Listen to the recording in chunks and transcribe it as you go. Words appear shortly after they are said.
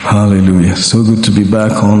Hallelujah. So good to be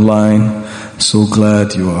back online. So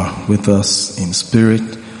glad you are with us in spirit.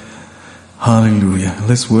 Hallelujah.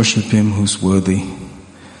 Let's worship Him who's worthy.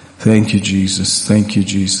 Thank you, Jesus. Thank you,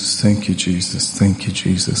 Jesus. Thank you, Jesus. Thank you,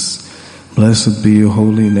 Jesus. Blessed be your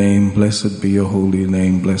holy name. Blessed be your holy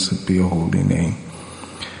name. Blessed be your holy name.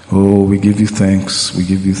 Oh, we give you thanks. We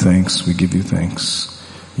give you thanks. We give you thanks.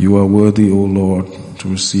 You are worthy, O Lord, to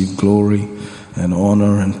receive glory and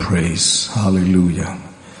honor and praise. Hallelujah.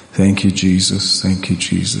 Thank you, Jesus. Thank you,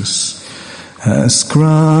 Jesus.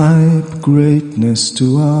 Ascribe greatness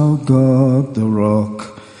to our God, the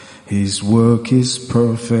rock. His work is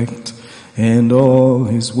perfect and all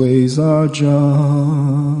His ways are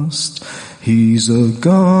just. He's a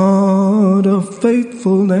God of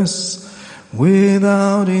faithfulness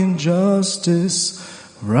without injustice.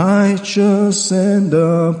 Righteous and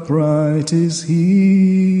upright is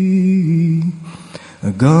He. A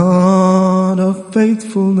God of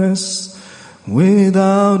faithfulness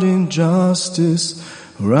without injustice.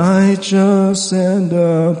 Righteous and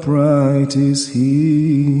upright is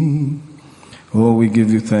He. Oh, we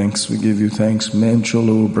give you thanks. We give you thanks.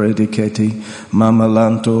 Mencholo predicati,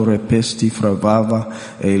 mamalanto repesti fravava,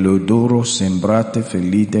 e l'odoro sembrate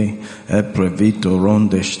felide, e previto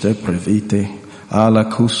ronde ste previte. Ala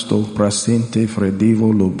custo prasente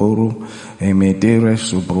fredivo loboro, e medere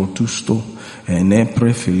sobrotusto, e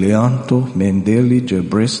nepre filianto mendeli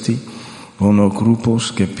gebresti, ono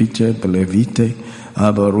grupos che pite belevite,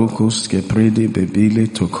 abarucos che predi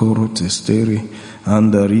bebile tocoro testeri,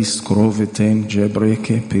 andaris croveten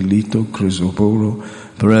gebreke pelito crisoboro,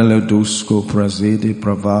 preledusco prazede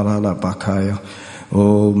pravala la bacaya.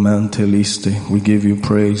 Oh, manteliste, we give you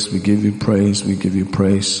praise, we give you praise, we give you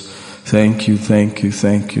praise. Thank you, thank you,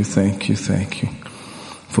 thank you, thank you, thank you.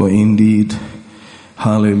 For indeed,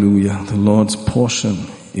 hallelujah, the Lord's portion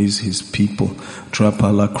is His people.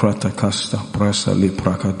 Trapala kratakasta prasali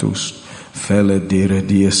prakadus fele dire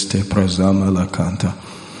dieste prazama la canta.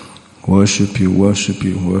 Worship you, worship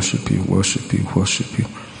you, worship you, worship you, worship you.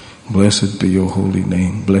 Blessed be your holy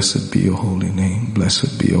name. Blessed be your holy name.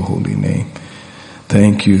 Blessed be your holy name.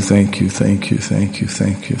 Thank you, thank you, thank you, thank you,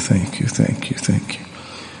 thank you, thank you, thank you, thank you.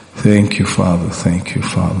 Thank you, Father. Thank you,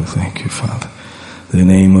 Father. Thank you, Father. In the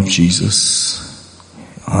name of Jesus.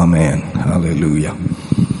 Amen. Hallelujah.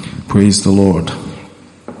 Praise the Lord.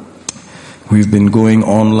 We've been going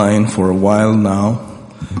online for a while now,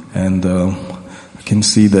 and I can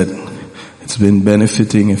see that it's been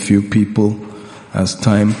benefiting a few people as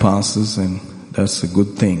time passes, and that's a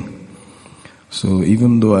good thing. So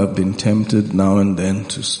even though I've been tempted now and then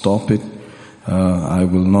to stop it, I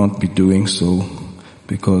will not be doing so,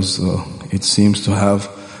 because it seems to have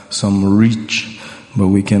some reach, but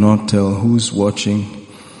we cannot tell who's watching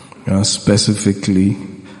specifically,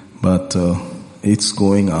 but it's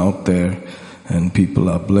going out there and people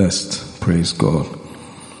are blessed. Praise God.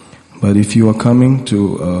 But if you are coming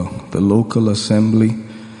to the local assembly,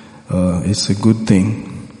 it's a good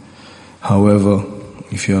thing. However,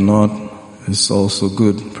 if you're not, it's also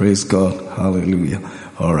good. Praise God. Hallelujah.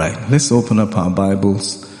 All right, let's open up our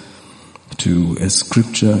Bibles to a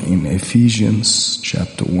scripture in Ephesians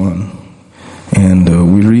chapter 1.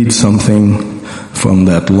 And we read something from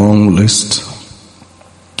that long list.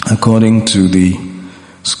 According to the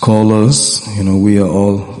scholars, we are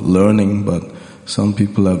all learning, but some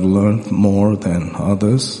people have learned more than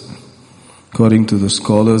others. According to the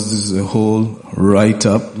scholars, this is a whole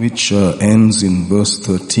write-up which ends in verse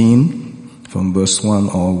 13, from verse 1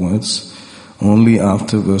 onwards. Only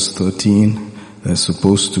after verse 13, there's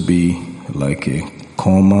supposed to be like a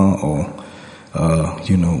comma or,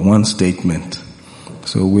 one statement.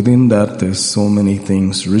 So within that, there's so many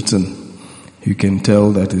things written. You can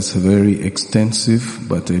tell that it's a very extensive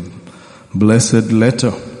but a blessed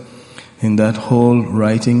letter. In that whole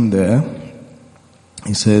writing there,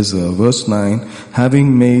 it says, verse 9,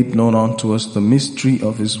 having made known unto us the mystery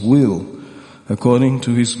of His will, according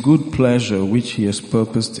to His good pleasure, which He has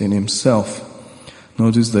purposed in Himself.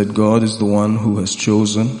 Notice that God is the one who has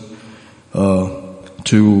chosen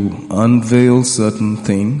to unveil certain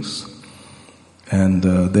things, and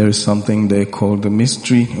there is something there called the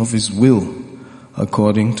mystery of His will,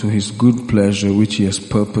 according to His good pleasure, which He has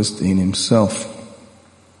purposed in Himself.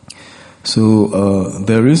 So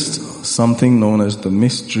there is something known as the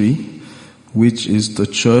mystery, which is the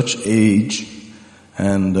church age,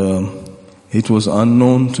 and it was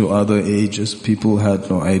unknown to other ages. People had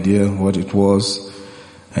no idea what it was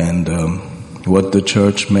and what the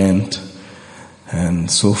church meant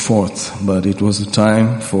and so forth. But it was a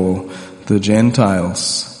time for the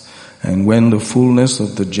Gentiles, and when the fullness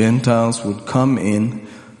of the Gentiles would come in,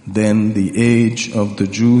 then the age of the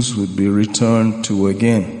Jews would be returned to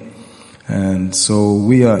again. And so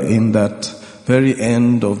we are in that very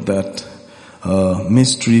end of that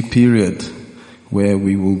mystery period where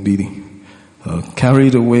we will be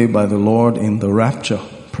carried away by the Lord in the rapture.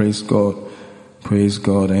 Praise God. Praise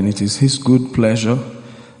God. And it is His good pleasure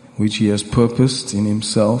which He has purposed in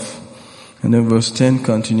Himself. And then verse 10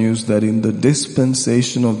 continues that in the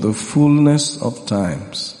dispensation of the fullness of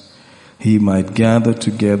times, He might gather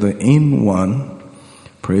together in one,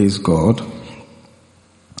 praise God,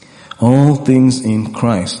 all things in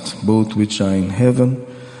Christ, both which are in heaven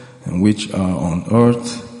and which are on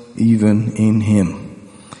earth, even in Him.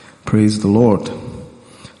 Praise the Lord.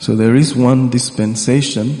 So there is one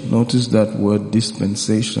dispensation. Notice that word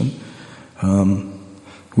dispensation,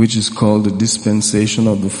 which is called the dispensation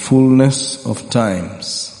of the fullness of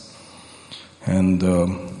times. And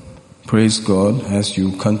praise God, as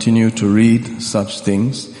you continue to read such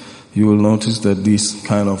things, you will notice that these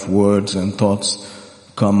kind of words and thoughts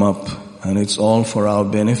come up, and it's all for our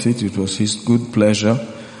benefit. It was His good pleasure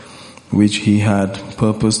which He had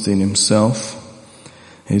purposed in Himself.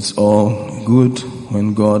 It's all good.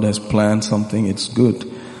 When God has planned something, it's good.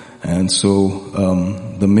 And so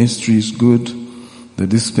the mystery is good. The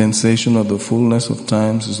dispensation of the fullness of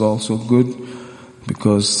times is also good,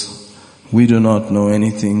 because we do not know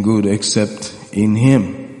anything good except in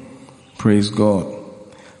Him. Praise God.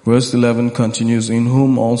 Verse 11 continues, in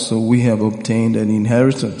whom also we have obtained an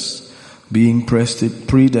inheritance, being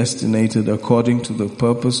predestinated according to the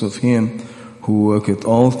purpose of Him who worketh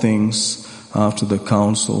all things after the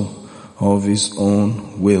counsel of His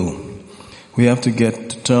own will. We have to get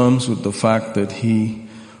to terms with the fact that He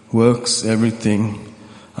works everything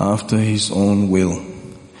after His own will.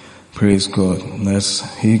 Praise God.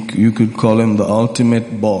 You could call Him the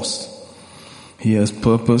ultimate boss. He has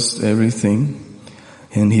purposed everything,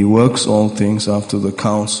 and He works all things after the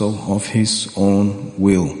counsel of His own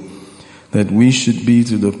will, that we should be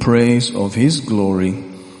to the praise of His glory,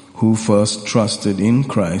 who first trusted in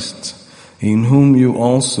Christ, in whom you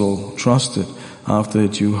also trusted, after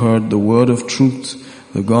that you heard the word of truth,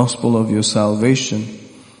 the gospel of your salvation,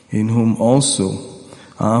 in whom also,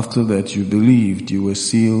 after that you believed, you were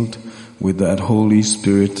sealed with that Holy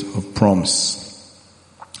Spirit of promise.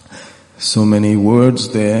 So many words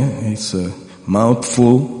there. It's a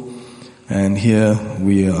mouthful. And here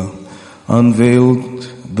we are unveiled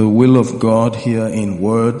the will of God here in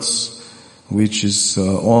words, which is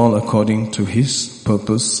all according to His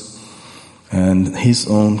purpose and His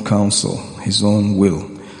own counsel, His own will.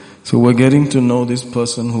 So we're getting to know this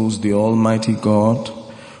person who's the Almighty God,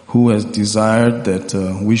 who has desired that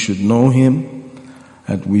we should know Him,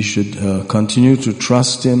 that we should continue to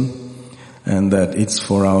trust Him, and that it's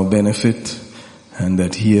for our benefit, and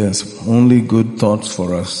that He has only good thoughts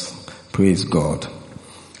for us. Praise God.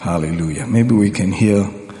 Hallelujah. Maybe we can hear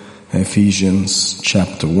Ephesians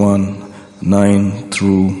chapter 1, 9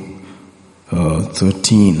 through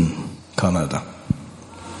 13, Kannada.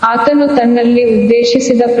 ಆತನು ತನ್ನಲ್ಲಿ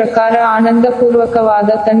ಉದ್ದೇಶಿಸಿದ ಪ್ರಕಾರ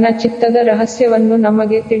ಆನಂದಪೂರ್ವಕವಾದ ತನ್ನ ಚಿತ್ತದ ರಹಸ್ಯವನ್ನು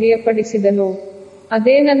ನಮಗೆ ತಿಳಿಯಪಡಿಸಿದನು.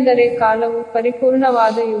 ಅದೇನೆಂದರೆ, ಕಾಲವು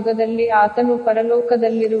ಪರಿಪೂರ್ಣವಾದ ಯುಗದಲ್ಲಿ ಆತನು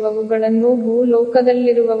ಪರಲೋಕದಲ್ಲಿರುವವುಗಳನ್ನೂ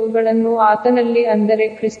ಭೂಲೋಕದಲ್ಲಿರುವವುಗಳನ್ನೂ ಆತನಲ್ಲಿ, ಅಂದರೆ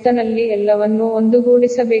ಕ್ರಿಸ್ತನಲ್ಲಿ ಎಲ್ಲವನ್ನೂ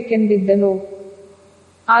ಒಂದುಗೂಡಿಸಬೇಕೆಂದಿದ್ದನು.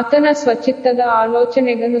 ಆತನ ಸ್ವಚಿತ್ತದ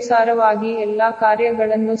ಆಲೋಚನೆಗನುಸಾರವಾಗಿ ಎಲ್ಲಾ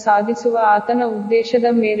ಕಾರ್ಯಗಳನ್ನು ಸಾಧಿಸುವ ಆತನ ಉದ್ದೇಶದ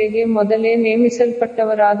ಮೇರೆಗೆ ಮೊದಲೇ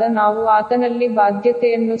ನೇಮಿಸಲ್ಪಟ್ಟವರಾದ ನಾವು ಆತನಲ್ಲಿ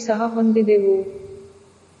ಬಾಧ್ಯತೆಯನ್ನು ಸಹ ಹೊಂದಿದೆವು.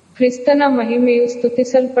 ಕ್ರಿಸ್ತನ ಮಹಿಮೆಯು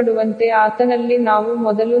ಸ್ತುತಿಸಲ್ಪಡುವಂತೆ ಆತನಲ್ಲಿ ನಾವು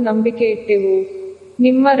ಮೊದಲು ನಂಬಿಕೆಯಿಟ್ಟೆವು.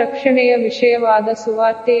 ನಿಮ್ಮ ರಕ್ಷಣೆಯ ವಿಷಯವಾದ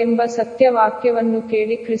ಸುವಾರ್ತೆ ಎಂಬ ಸತ್ಯವಾಕ್ಯವನ್ನು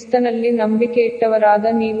ಕೇಳಿ ಕ್ರಿಸ್ತನಲ್ಲಿ ನಂಬಿಕೆಯಿಟ್ಟವರಾದ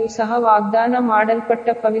ನೀವು ಸಹ ವಾಗ್ದಾನ ಮಾಡಲ್ಪಟ್ಟ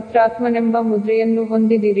ಪವಿತ್ರಾತ್ಮನೆಂಬ ಮುದ್ರೆಯನ್ನು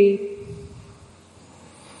ಹೊಂದಿದಿರಿ.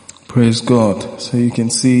 Praise God. So you can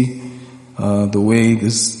see the way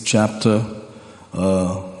this chapter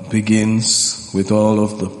begins with all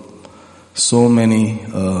of the so many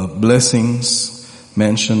blessings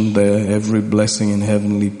mentioned there, every blessing in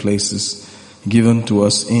heavenly places given to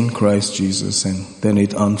us in Christ Jesus, and then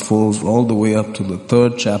it unfolds all the way up to the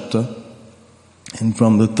 3rd chapter. And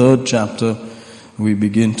from the 3rd chapter we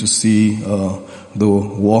begin to see the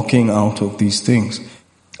walking out of these things.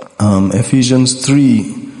 Ephesians 3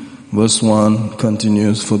 verse 1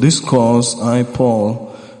 continues, "For this cause I, Paul,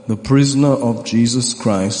 the prisoner of Jesus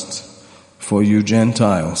Christ, for you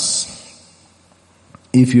Gentiles,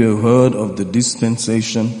 if you have heard of the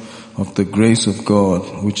dispensation of the grace of God,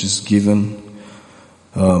 which is given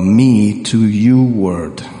me to you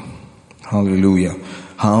word." Hallelujah.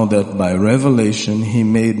 "How that by revelation He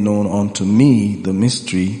made known unto me the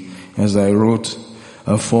mystery, as I wrote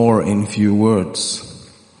afore in few words.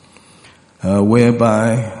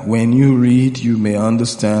 whereby when you read you may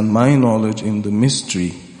understand my knowledge in the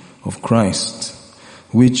mystery of Christ,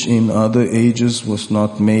 which in other ages was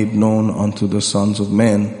not made known unto the sons of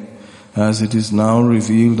men, as it is now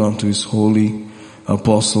revealed unto his holy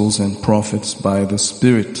apostles and prophets by the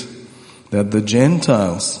Spirit, that the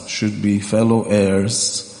Gentiles should be fellow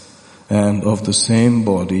heirs and of the same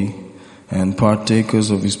body, and partakers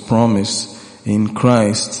of his promise in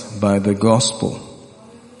Christ by the gospel.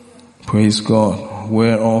 Praise God,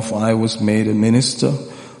 whereof I was made a minister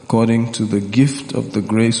according to the gift of the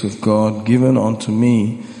grace of God given unto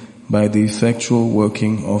me by the effectual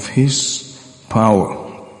working of his power.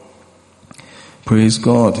 Praise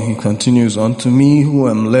God. He continues, unto me who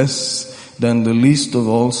am less than the least of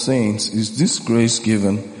all saints is this grace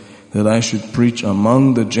given, that I should preach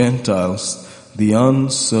among the Gentiles the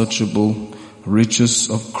unsearchable riches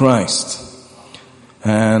of Christ,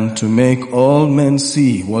 and to make all men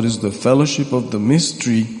see what is the fellowship of the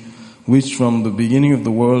mystery which from the beginning of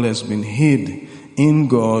the world has been hid in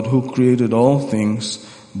God who created all things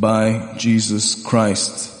by Jesus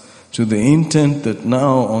Christ, to the intent that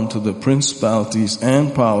now unto the principalities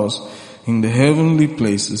and powers in the heavenly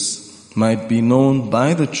places might be known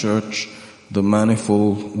by the church the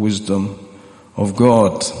manifold wisdom of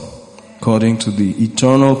God, according to the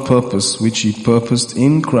eternal purpose which he purposed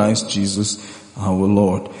in Christ Jesus our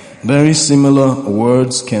Lord. Very similar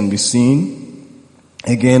words can be seen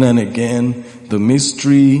again and again, the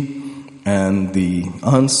mystery and the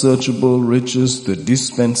unsearchable riches, the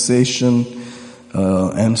dispensation,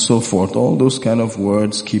 and so forth. All those kind of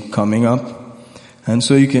words keep coming up. And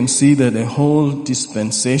so you can see that a whole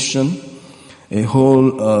dispensation, a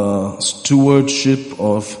whole stewardship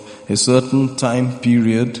of a certain time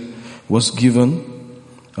period was given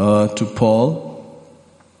to Paul,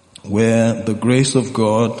 where the grace of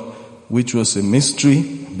God, which was a mystery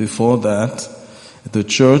before that, the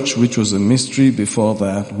church, which was a mystery before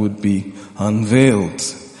that, would be unveiled,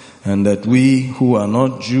 and that we who are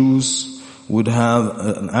not Jews would have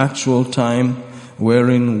an actual time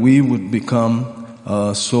wherein we would become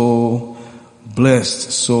so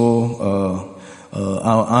blessed, so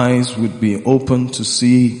our eyes would be open to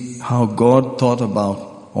see how God thought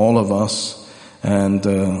about all of us and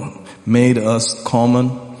made us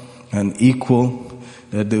common and equal,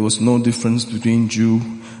 that there was no difference between Jew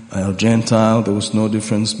or Gentile, there was no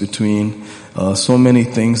difference between so many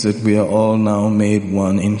things, that we are all now made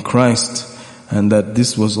one in Christ, and that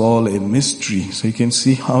this was all a mystery. So you can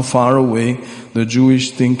see how far away the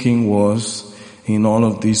Jewish thinking was in all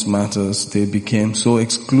of these matters. They became so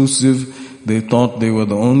exclusive. They thought they were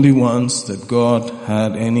the only ones that God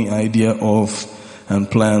had any idea of and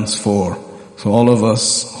plans for. So all of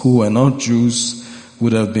us who are not Jews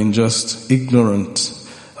would have been just ignorant,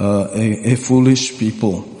 a foolish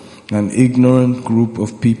people, an ignorant group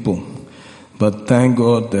of people. But thank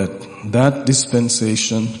God that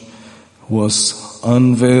dispensation was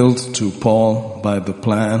unveiled to Paul by the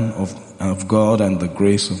plan of God and the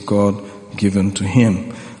grace of God given to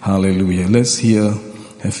him. Hallelujah. Let's hear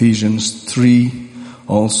Ephesians 3,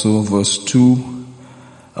 also verse 2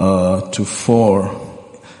 to 4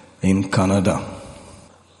 in Kannada.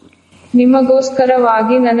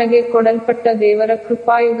 ನಿಮಗೋಸ್ಕರವಾಗಿ ನನಗೆ ಕೊಡಲ್ಪಟ್ಟ ದೇವರ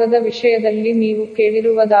ಕೃಪಾಯುಗದ ವಿಷಯದಲ್ಲಿ ನೀವು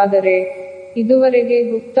ಕೇಳಿರುವುದಾದರೆ, ಇದುವರೆಗೆ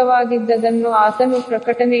ಗುಪ್ತವಾಗಿದ್ದದನ್ನು ಆತನು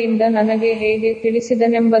ಪ್ರಕಟಣೆಯಿಂದ ನನಗೆ ಹೇಗೆ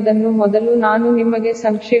ತಿಳಿಸಿದನೆಂಬುದನ್ನು ಮೊದಲು ನಾನು ನಿಮಗೆ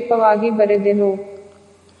ಸಂಕ್ಷೇಪವಾಗಿ ಬರೆದೆನು.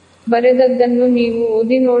 ಬರೆದದ್ದನ್ನು ನೀವು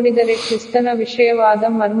ಓದಿ ನೋಡಿದರೆ ಕ್ರಿಸ್ತನ ವಿಷಯವಾದ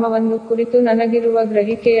ಮರ್ಮವನ್ನು ಕುರಿತು ನನಗಿರುವ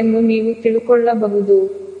ಗ್ರಹಿಕೆಯನ್ನು ನೀವು ತಿಳುಕೊಳ್ಳಬಹುದು.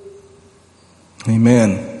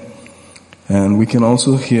 Amen. And we can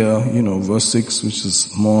also hear, verse 6, which is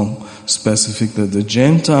more specific, that the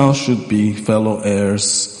Gentiles should be fellow heirs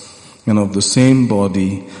and of the same body,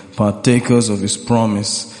 partakers of his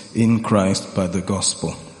promise in Christ by the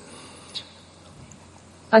gospel.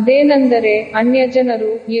 ಅದೇನೆಂದರೆ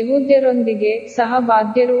ಅನ್ಯಜನರು ಯೆಹೂದ್ಯರೊಂದಿಗೆ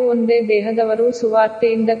ಸಹಬಾಧ್ಯರೂ ಒಂದೇ ದೇಹದವರೂ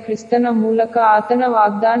ಸುವಾರ್ತೆಯಿಂದ ಕ್ರಿಸ್ತನ ಮೂಲಕ ಆತನ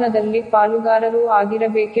ವಾಗ್ದಾನದಲ್ಲಿ ಪಾಲುಗಾರರೂ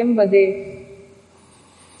ಆಗಿರಬೇಕೆಂಬುದೇ.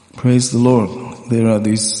 Praise the Lord. There are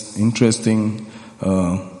these interesting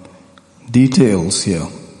details here.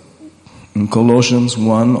 In Colossians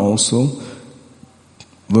 1 also,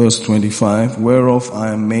 verse 25, whereof I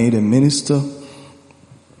am made a minister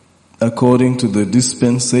according to the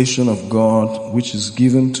dispensation of God, which is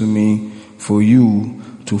given to me for you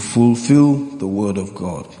to fulfill the word of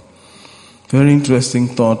God. Very interesting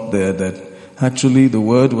thought there, that actually the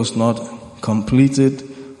word was not completed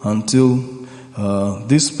until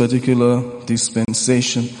this particular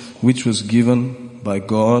dispensation, which was given by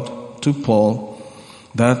God to Paul,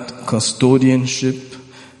 that custodianship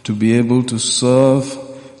to be able to serve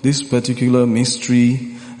this particular mystery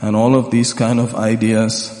and all of these kind of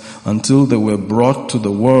ideas until they were brought to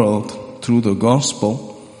the world through the gospel.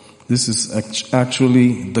 This is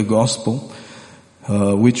actually the gospel,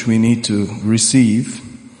 which we need to receive,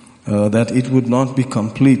 that it would not be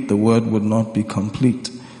complete, the word would not be complete.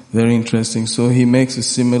 Very interesting. So he makes a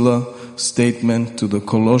similar statement to the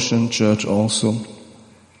Colossian church also.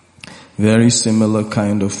 Very similar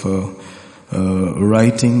kind of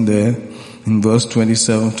writing there. In verse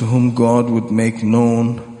 27, to whom God would make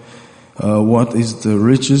known what is the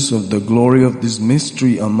riches of the glory of this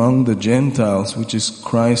mystery among the Gentiles, which is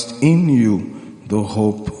Christ in you, the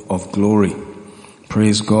hope of glory.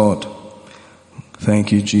 Praise God.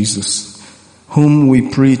 Thank you, Jesus. Whom we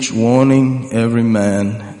preach, warning every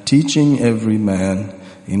man, teaching every man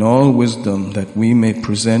in all wisdom, that we may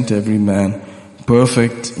present every man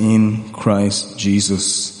perfect in Christ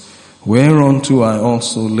Jesus. Whereunto I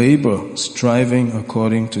also labor, striving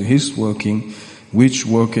according to his working, which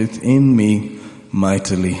worketh in me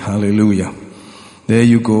mightily. Hallelujah. There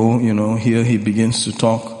you go, here he begins to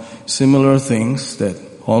talk similar things, that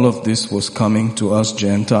all of this was coming to us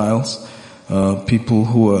Gentiles, people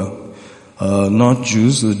who are not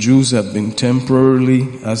Jews. The Jews have been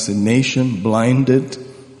temporarily, as a nation, blinded.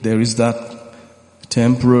 There is that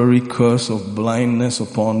temporary curse of blindness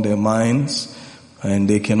upon their minds, and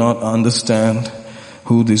they cannot understand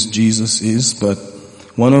who this Jesus is. But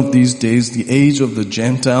one of these days, the age of the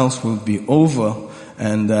Gentiles will be over,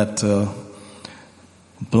 and that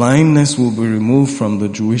blindness will be removed from the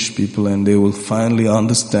Jewish people, and they will finally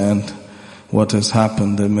understand what has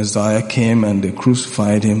happened. The Messiah came and they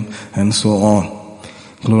crucified him and so on.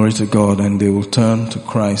 Glory to God. And they will turn to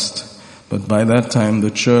Christ. But by that time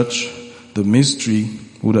the church, the mystery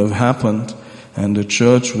would have happened, and the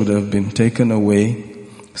church would have been taken away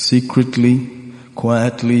secretly,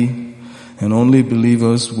 quietly, and only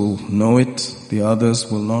believers will know it. The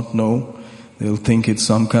others will not know. They'll think it's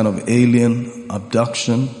some kind of alien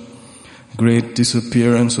abduction, great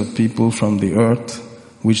disappearance of people from the earth,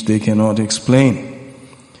 which they cannot explain.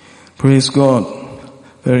 Praise God.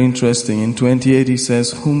 Very interesting. In 28 he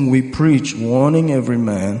says, whom we preach, warning every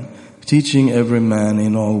man, teaching every man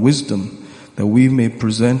in all wisdom, that we may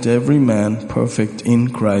present every man perfect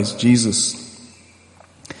in Christ Jesus.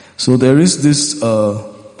 So there is this a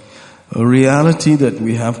reality that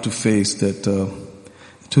we have to face, that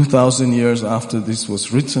 2,000 years after this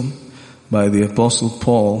was written by the Apostle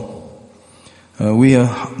Paul, we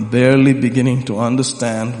are barely beginning to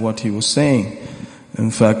understand what he was saying. In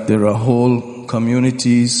fact, there are whole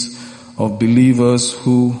communities of believers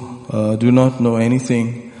who do not know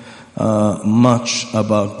anything much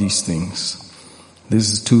about these things.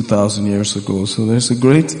 This is 2,000 years ago. So there's a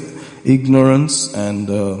great ignorance and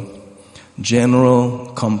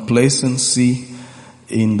general complacency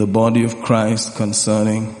in the body of Christ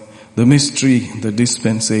concerning the mystery, the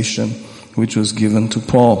dispensation which was given to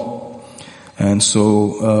Paul. And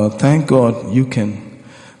so thank God you can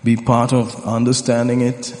be part of understanding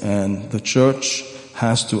it, and the church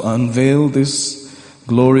has to unveil this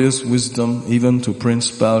glorious wisdom even to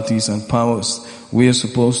principalities and powers. We are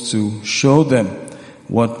supposed to show them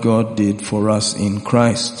what God did for us in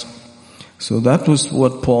Christ. So that was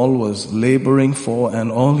what Paul was laboring for,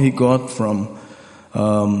 and all he got from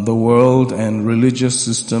the world and religious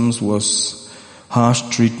systems was harsh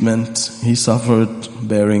treatment. He suffered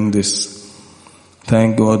bearing this.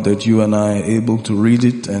 Thank God that you and I are able to read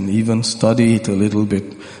it and even study it a little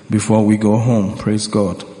bit before we go home. Praise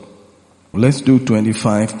God. Let's do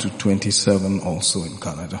 25 to 27 also in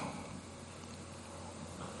Canada.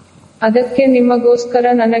 ಅದಕ್ಕೆ ನಿಮಗೋಸ್ಕರ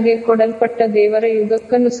ನನಗೆ ಕೊಡಲ್ಪಟ್ಟ ದೇವರ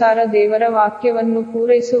ಯುಗಕ್ಕನುಸಾರ ದೇವರ ವಾಕ್ಯವನ್ನು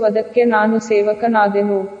ಪೂರೈಸುವುದಕ್ಕೆ ನಾನು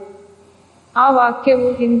ಸೇವಕನಾದೆನು. ಆ ವಾಕ್ಯವು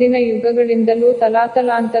ಹಿಂದಿನ ಯುಗಗಳಿಂದಲೂ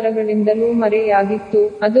ತಲಾತಲಾಂತರಗಳಿಂದಲೂ ಮರೆಯಾಗಿತ್ತು.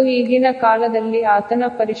 ಅದು ಈಗಿನ ಕಾಲದಲ್ಲಿ ಆತನ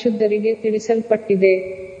ಪರಿಶುದ್ಧರಿಗೆ ತಿಳಿಸಲ್ಪಟ್ಟಿದೆ.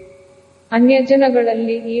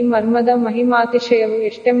 ಅನ್ಯಜನಗಳಲ್ಲಿ ಈ ಮರ್ಮದ ಮಹಿಮಾತಿಶಯವು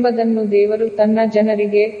ಎಷ್ಟೆಂಬುದನ್ನು ದೇವರು ತನ್ನ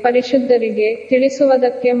ಜನರಿಗೆ, ಪರಿಶುದ್ಧರಿಗೆ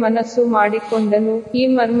ತಿಳಿಸುವುದಕ್ಕೆ ಮನಸ್ಸು ಮಾಡಿಕೊಂಡನು. ಈ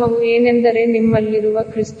ಮರ್ಮವು ಏನೆಂದರೆ, ನಿಮ್ಮಲ್ಲಿರುವ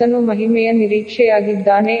ಕ್ರಿಸ್ತನು ಮಹಿಮೆಯ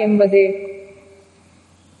ನಿರೀಕ್ಷೆಯಾಗಿದ್ದಾನೆ ಎಂಬುದೇ.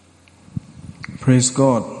 Praise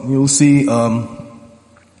God. You'll see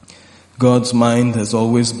God's mind has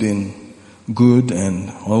always been good and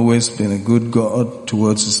always been a good God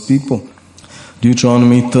towards his people.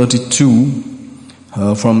 Deuteronomy 32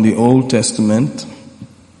 from the Old Testament,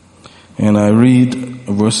 and I read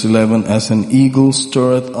verse 11, as an eagle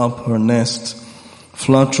stirreth up her nest,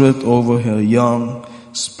 fluttereth over her young,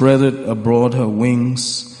 spreadeth abroad her wings,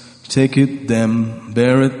 taketh them,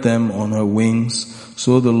 beareth them on her wings,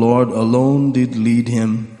 so the Lord alone did lead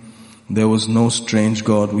him, there was no strange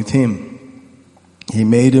God with him. He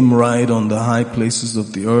made him ride on the high places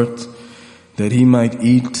of the earth, that he might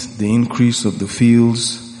eat the increase of the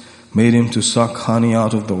fields, made him to suck honey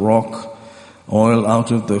out of the rock, oil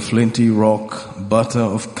out of the flinty rock, butter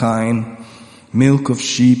of kine, milk of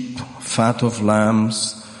sheep, fat of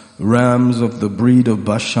lambs, rams of the breed of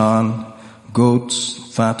Bashan,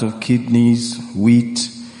 goats, fat of kidneys, wheat.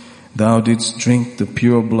 Thou didst drink the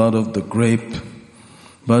pure blood of the grape.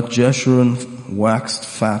 But Jeshurun waxed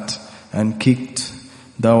fat and kicked.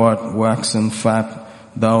 Thou art waxen fat,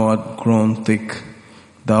 thou art grown thick,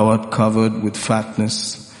 thou art covered with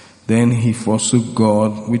fatness. Then he forsook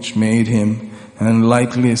God, which made him, and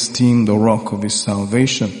lightly esteemed the rock of his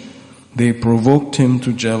salvation. They provoked him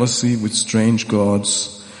to jealousy with strange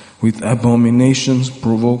gods. With abominations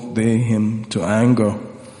provoked they him to anger.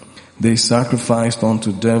 They sacrificed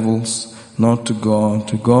unto devils, not to God,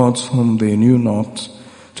 to gods whom they knew not,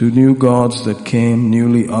 to new gods that came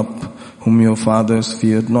newly up, whom your fathers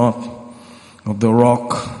feared not. Of the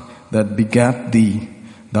rock that begat thee,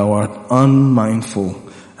 thou art unmindful,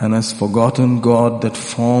 and hast forgotten God that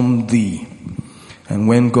formed thee. And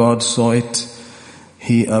when God saw it,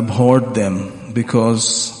 he abhorred them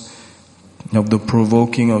because of the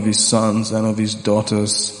provoking of his sons and of his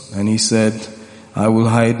daughters. And he said, I will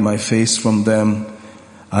hide my face from them.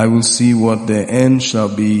 I will see what their end shall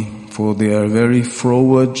be, for they are a very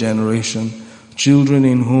froward generation, children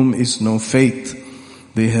in whom is no faith.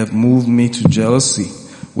 They have moved me to jealousy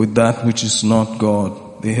with that which is not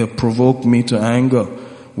God. They have provoked me to anger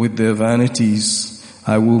with their vanities.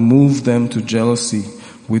 I will move them to jealousy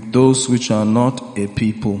with those which are not a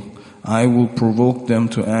people. I will provoke them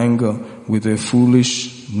to anger with a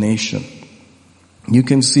foolish nation. You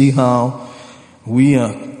can see how we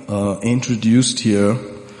are introduced here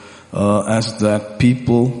as that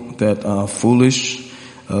people that are foolish.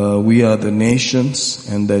 We are the nations,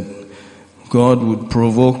 and that God would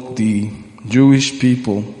provoke the Jewish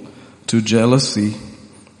people to jealousy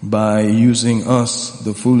by using us,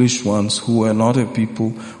 the foolish ones, who were not a people,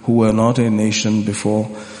 who were not a nation before,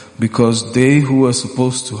 because they who were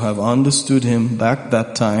supposed to have understood him back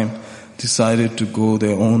that time decided to go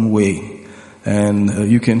their own way. And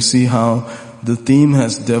you can see how the theme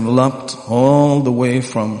has developed all the way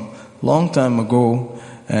from long time ago,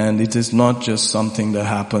 and it is not just something that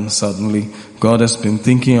happened suddenly. God has been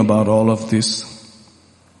thinking about all of this,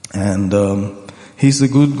 and he's a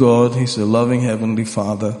good God. He's a loving Heavenly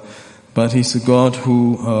Father, but he's a God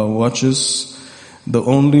who watches the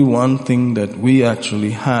only one thing that we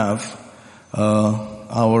actually have,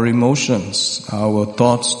 our emotions, our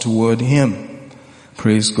thoughts toward him.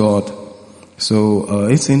 Praise God. So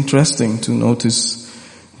it's interesting to notice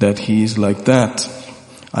that he is like that.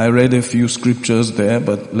 I read a few scriptures there,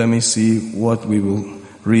 but let me see what we will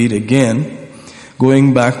read again.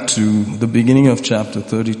 Going back to the beginning of chapter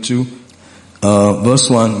 32, verse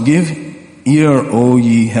 1, Give ear, O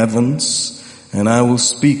ye heavens, and I will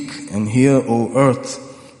speak, and hear, O earth,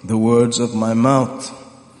 the words of my mouth.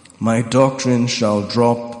 My doctrine shall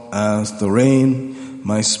drop as the rain,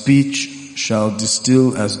 my speech shall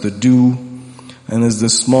distill as the dew, and as the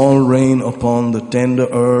small rain upon the tender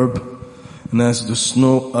herb, and as the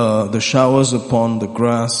snow, the showers upon the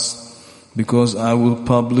grass, because I will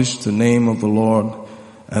publish the name of the Lord,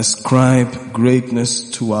 ascribe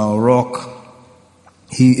greatness to our rock.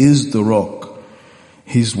 He is the rock.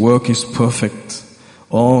 His work is perfect.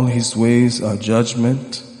 All his ways are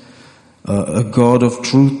judgment. A God of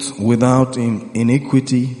truth without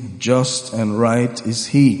iniquity, just and right is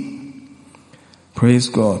he. Praise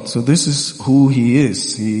God. So this is who he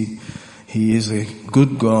is. He is a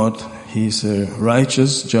good God. He's a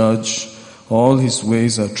righteous judge. All his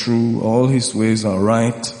ways are true. All his ways are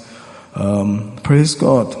right. Praise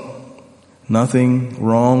God. Nothing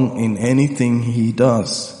wrong in anything he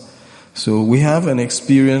does. So we have an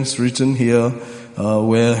experience written here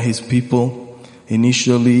where his people,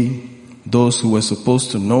 initially those who were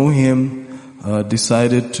supposed to know him,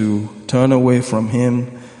 decided to turn away from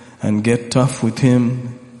him and get tough with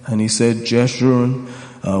him. And he said Jeshurun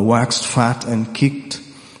waxed fat and kicked.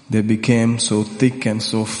 They became so thick and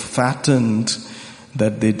so fattened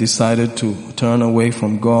that they decided to turn away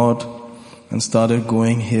from God and started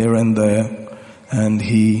going here and there. And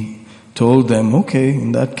he told them, okay,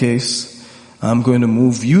 in that case, I'm going to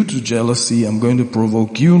move you to jealousy. I'm going to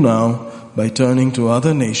provoke you now by turning to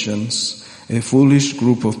other nations, a foolish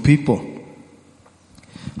group of people.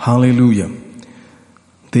 Hallelujah.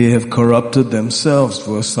 They have corrupted themselves,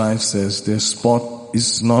 verse 5 says. Their spot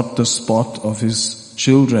is not the spot of his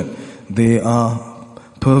children. They are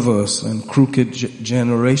perverse and crooked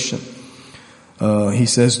generation. He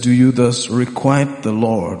says, do you thus requite the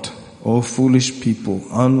Lord? O foolish people,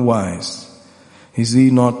 unwise. Is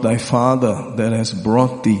he not thy father that has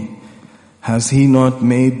brought thee? Has he not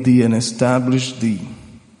made thee and established thee?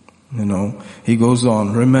 He goes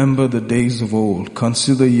on, remember the days of old,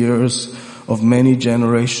 consider years of many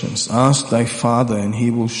generations. Ask thy father and he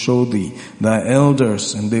will show thee, thy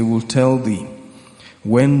elders and they will tell thee.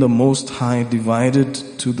 When the Most High divided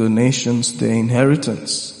to the nations their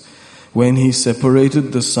inheritance, when he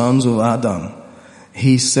separated the sons of Adam,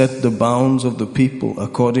 he set the bounds of the people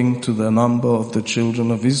according to the number of the children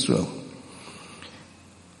of Israel.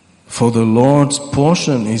 For the Lord's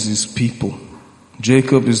portion is his people.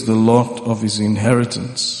 Jacob is the lot of his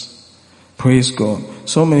inheritance. Praise God.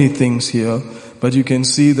 So many things here, but you can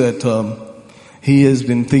see that he has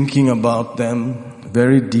been thinking about them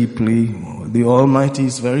very deeply. The Almighty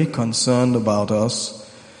is very concerned about us.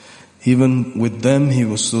 Even with them, he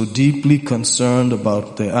was so deeply concerned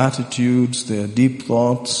about their attitudes, their deep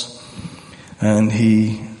thoughts. And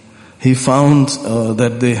he found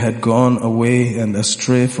that they had gone away and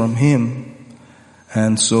astray from him.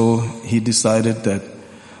 And so he decided that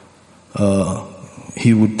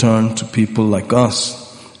he would turn to people like us,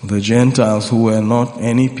 the Gentiles who were not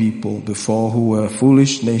any people before, who were a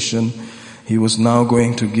foolish nation. He was now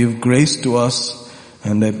going to give grace to us,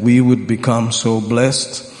 and that we would become so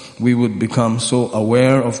blessed, we would become so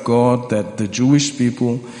aware of God that the Jewish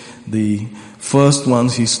people, the first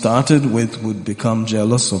ones he started with, would become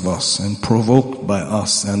jealous of us and provoked by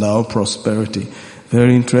us and our prosperity.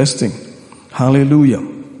 Very interesting. Hallelujah.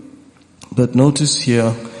 But notice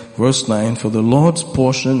here, verse 9, for the Lord's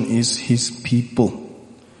portion is his people.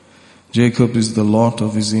 Jacob is the lot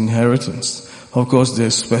of his inheritance. Of course,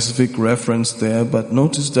 there's specific reference there, but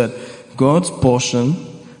notice that God's portion,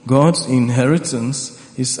 God's inheritance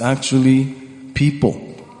is actually people.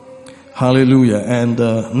 Hallelujah. And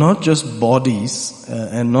not just bodies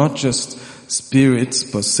and not just spirits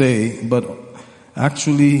per se, but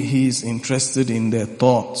actually he's interested in their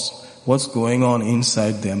thoughts, what's going on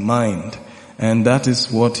inside their mind. And that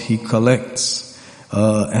is what he collects.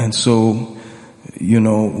 And so,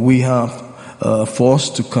 we are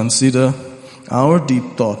forced to consider our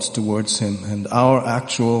deep thoughts towards him and our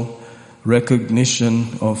actual recognition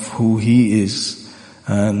of who he is.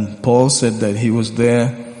 And Paul said that he was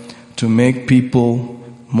there to make people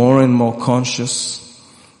more and more conscious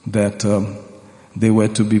that they were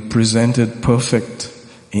to be presented perfect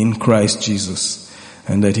in Christ Jesus,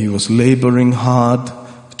 and that he was laboring hard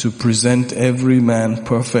to present every man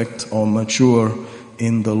perfect or mature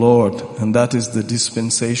in the Lord. And that is the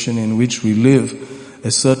dispensation in which we live. A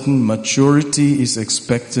certain maturity is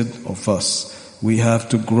expected of us. We have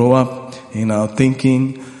to grow up in our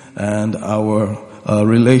thinking and our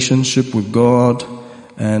relationship with God,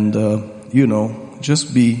 and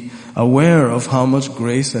just be aware of how much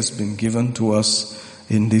grace has been given to us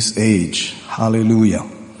in this age. Hallelujah.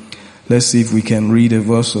 Let's see if we can read a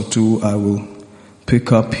verse or two. I will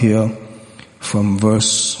pick up here from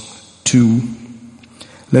verse 2.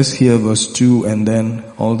 Let's hear verse 2 and then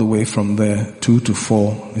all the way from there, 2 to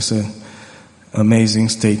 4. It's an amazing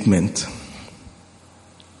statement.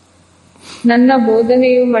 ನನ್ನ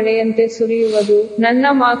ಬೋಧನೆಯು ಮಳೆಯಂತೆ ಸುರಿಯುವುದು, ನನ್ನ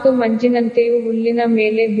ಮಾತು ಮಂಜಿನಂತೆಯೂ ಹುಲ್ಲಿನ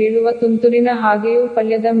ಮೇಲೆ ಬೀಳುವ ತುಂತುರಿನ ಹಾಗೆಯೂ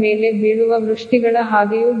ಪಲ್ಯದ ಮೇಲೆ ಬೀಳುವ ವೃಷ್ಟಿಗಳ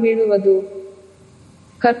ಹಾಗೆಯೂ ಬೀಳುವುದು.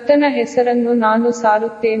 ಕರ್ತನ ಹೆಸರನ್ನು ನಾನು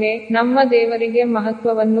ಸಾರುತ್ತೇನೆ, ನಮ್ಮ ದೇವರಿಗೆ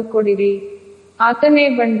ಮಹತ್ವವನ್ನು ಕೊಡಿರಿ. ಆತನೇ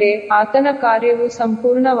ಬಂಡೆ, ಆತನ ಕಾರ್ಯವು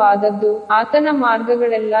ಸಂಪೂರ್ಣವಾದದ್ದು, ಆತನ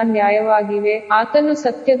ಮಾರ್ಗಗಳೆಲ್ಲ ನ್ಯಾಯವಾಗಿವೆ. ಆತನು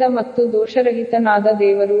ಸತ್ಯದ ಮತ್ತು ದೋಷರಹಿತನಾದ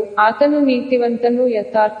ದೇವರು, ಆತನು ನೀತಿವಂತನೂ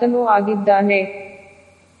ಯಥಾರ್ಥನೂ ಆಗಿದ್ದಾನೆ.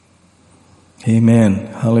 Amen.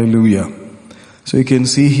 Hallelujah. So you can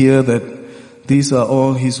see here that these are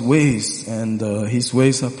all his ways, and his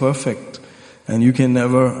ways are perfect. And you can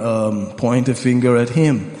never point a finger at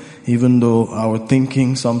him, even though our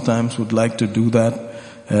thinking sometimes would like to do that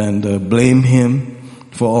and blame him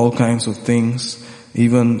for all kinds of things.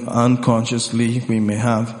 Even unconsciously we may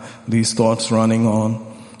have these thoughts running on,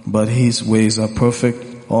 but his ways are perfect.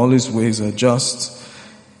 All his ways are just.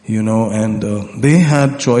 And they had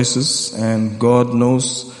choices, and God knows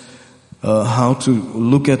how to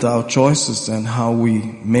look at our choices and how we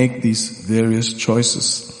make these various choices.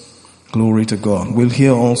 Glory to God. We'll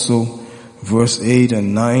hear also verse 8 and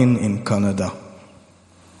 9 in Kannada.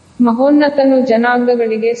 ಮಹೋನ್ನತನು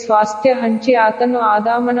ಜನಾಂಗಗಳಿಗೆ ಸ್ವಾಸ್ಥ್ಯ ಹಂಚಿ ಆತನು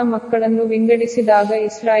ಆದಾಮನ ಮಕ್ಕಳನ್ನು ವಿಂಗಡಿಸಿದಾಗ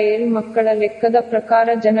ಇಸ್ರಾಯೇಲ್ ಮಕ್ಕಳ ಲೆಕ್ಕದ ಪ್ರಕಾರ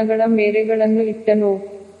ಜನಗಳ ಮೇರೆಗಳನ್ನು ಇಟ್ಟನು.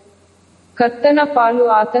 ಕರ್ತನ ಪಾಲು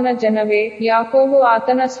ಆತನ ಜನವೇ, ಯಾಕೋಬು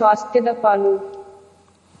ಆತನ ಸ್ವಾಸ್ಥ್ಯದ ಪಾಲು.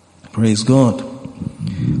 Praise God.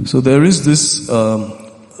 So there is this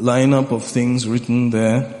lineup of things written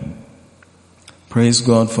there. Praise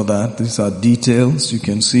God for that. These are details. You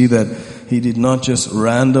can see that He did not just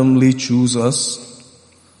randomly choose us.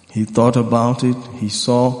 He thought about it. He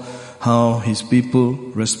saw how His people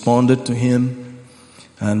responded to Him.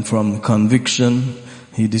 And from conviction,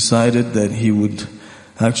 He decided that He would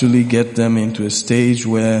actually get them into a stage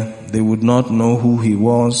where they would not know who He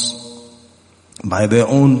was by their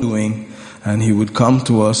own doing, and He would come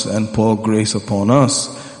to us and pour grace upon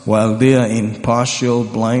us while they are in partial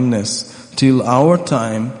blindness till our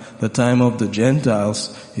time, the time of the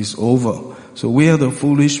Gentiles, is over. So we are the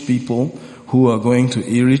foolish people who are going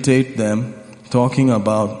to irritate them, talking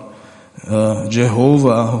about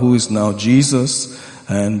Jehovah, who is now Jesus,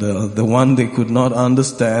 and the one they could not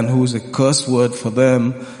understand, who is a curse word for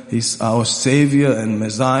them, is our Savior and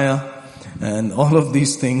Messiah. And all of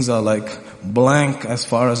these things are like blank as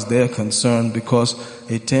far as they're concerned, because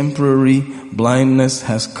a temporary blindness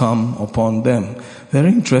has come upon them. Very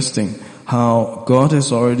interesting how God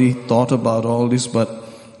has already thought about all this, but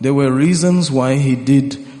there were reasons why He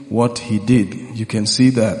did what He did. You can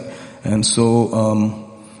see that. And so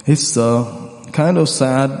it's kind of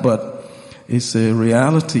sad, but it's a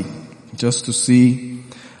reality just to see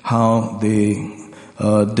how they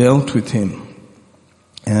dealt with Him.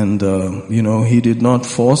 And He did not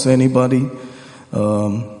force anybody.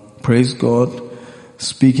 Praise God.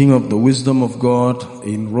 Speaking of the wisdom of God,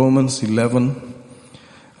 in Romans 11,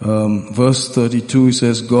 verse 32, He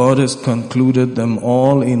says, God has concluded them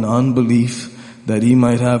all in unbelief, that He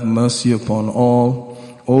might have mercy upon all.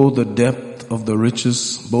 Oh, the depth of the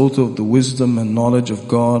riches, both of the wisdom and knowledge of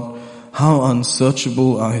God. How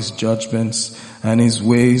unsearchable are His judgments, and His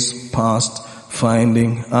ways past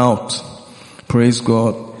finding out. Praise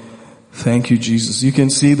God. Thank you, Jesus. You can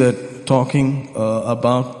see that talking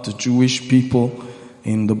about the Jewish people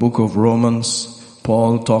in the book of Romans,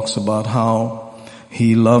 Paul talks about how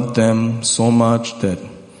he loved them so much that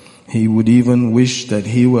he would even wish that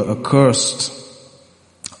he were accursed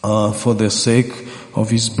for the sake of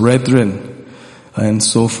his brethren and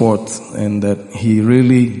so forth, and that he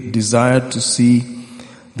really desired to see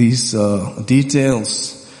these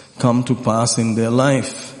details come to pass in their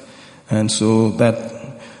life. And so that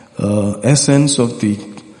essence of the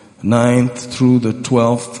 9th through the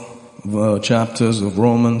 12th chapters of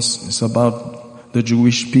Romans is about the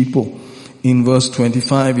Jewish people. In verse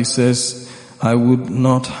 25 he says, I would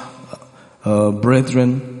not,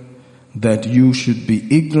 brethren, that you should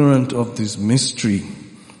be ignorant of this mystery,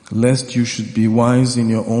 lest you should be wise in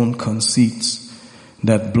your own conceits,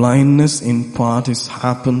 that blindness in part is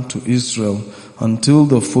happened to Israel until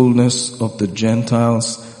the fullness of the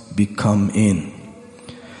Gentiles be come in.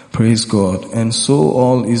 Praise God. And so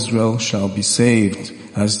all Israel shall be saved,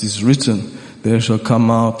 as it is written, there shall come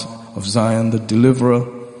out of Zion the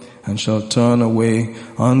deliverer, and shall turn away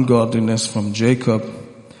ungodliness from Jacob.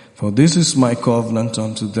 For this is my covenant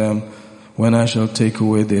unto them, when I shall take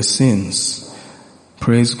away their sins.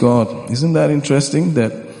 Praise God. Isn't that interesting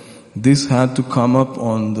that this had to come up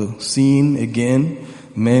on the scene again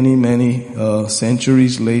many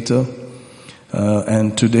centuries later?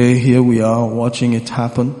 And today here we are watching it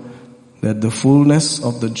happen, that the fullness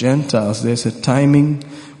of the Gentiles, there's a timing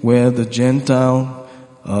where the Gentile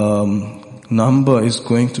number is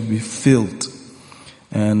going to be filled.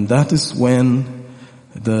 And that is when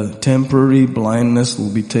the temporary blindness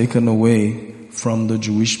will be taken away from the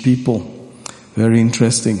Jewish people. Very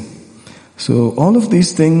interesting. So all of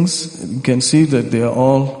these things, you can see that they are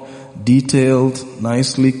all detailed,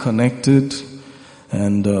 nicely connected.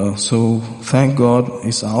 And so thank God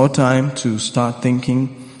it's our time to start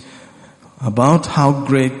thinking about how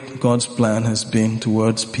great God's plan has been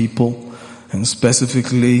towards people, and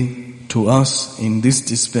specifically to us in this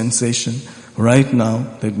dispensation right now,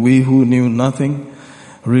 that we who knew nothing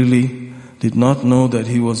really did not know that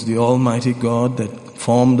He was the Almighty God that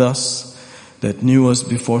formed us, that knew us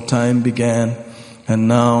before time began, and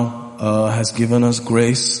now has given us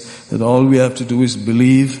grace, that all we have to do is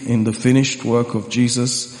believe in the finished work of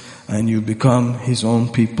Jesus, and you become His own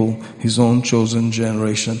people, His own chosen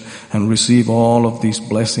generation, and receive all of these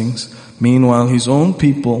blessings. Meanwhile, His own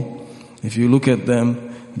people, if you look at them,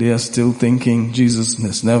 they are still thinking Jesus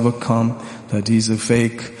has never come, that He's a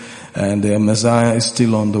fake, and their Messiah is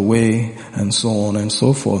still on the way, and so on and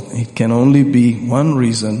so forth. It can only be one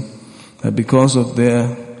reason, that because of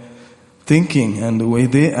their thinking and the way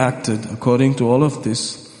they acted, according to all of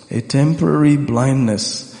this, a temporary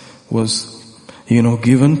blindness was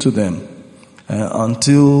given to them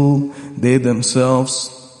until they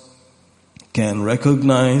themselves can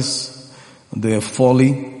recognize their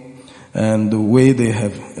folly and the way they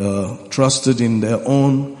have trusted in their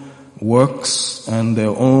own works and their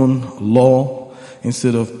own law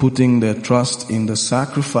instead of putting their trust in the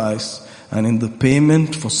sacrifice and in the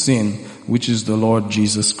payment for sin, which is the Lord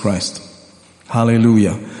Jesus Christ.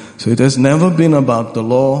 Hallelujah. So it has never been about the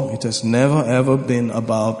law. It has never ever been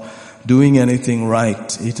about doing anything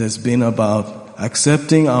right. It has been about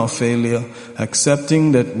accepting our failure,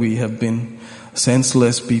 accepting that we have been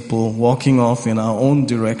senseless people, walking off in our own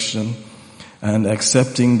direction, and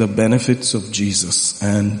accepting the benefits of Jesus.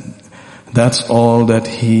 And that's all that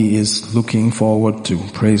He is looking forward to.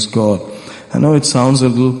 Praise God. I know it sounds a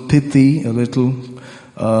little pithy, a little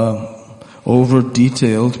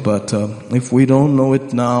over-detailed, but if we don't know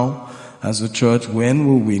it now as a church, when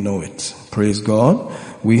will we know it? Praise God.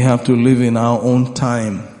 We have to live in our own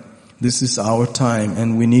time. This is our time,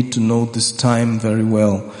 and we need to know this time very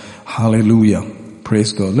well. Hallelujah.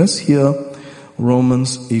 Praise God. Let's hear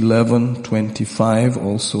Romans 11:25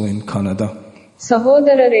 also in Kannada.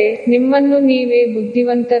 ಸಹೋದರರೇ, ನಿಮ್ಮನ್ನು ನೀವೇ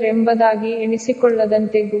ಬುದ್ಧಿವಂತರೆಂಬುದಾಗಿ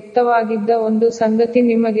ಎಣಿಸಿಕೊಳ್ಳದಂತೆ ಗುಪ್ತವಾಗಿದ್ದ ಒಂದು ಸಂಗತಿ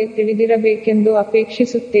ನಿಮಗೆ ತಿಳಿದಿರಬೇಕೆಂದು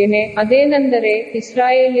ಅಪೇಕ್ಷಿಸುತ್ತೇನೆ. ಅದೇನೆಂದರೆ,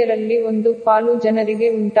 ಇಸ್ರಾಯೇಲ್ಯರಲ್ಲಿ ಒಂದು ಪಾಲು ಜನರಿಗೆ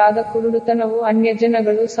ಉಂಟಾದ ಕುರುಡುತನವು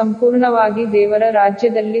ಅನ್ಯಜನಗಳು ಸಂಪೂರ್ಣವಾಗಿ ದೇವರ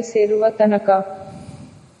ರಾಜ್ಯದಲ್ಲಿ ಸೇರುವ ತನಕ.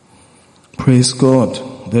 Praise God.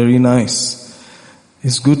 Very nice.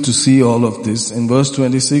 It's good to see all of this. In verse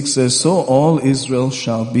 26 says, so all Israel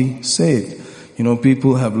shall be saved. You know,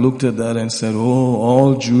 people have looked at that and said, oh,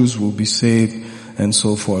 all Jews will be saved and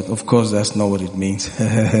so forth. Of course, that's not what it means.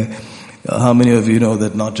 How many of you know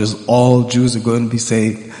that not just all Jews are going to be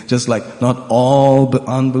saved, just like not all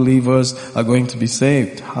unbelievers are going to be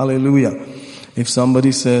saved? Hallelujah. If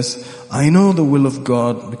somebody says, I know the will of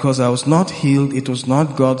God because I was not healed, it was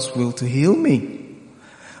not God's will to heal me.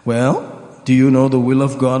 Well, do you know the will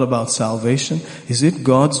of God about salvation? Is it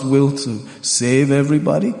God's will to save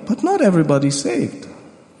everybody? But not everybody's saved.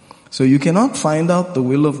 So you cannot find out the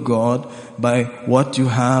will of God by what you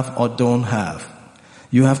have or don't have.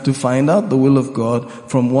 You have to find out the will of God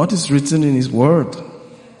from what is written in His Word.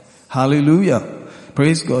 Hallelujah.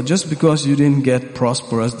 Praise God. Just because you didn't get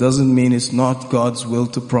prosperous doesn't mean it's not God's will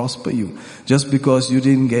to prosper you. Just because you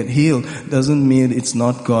didn't get healed doesn't mean it's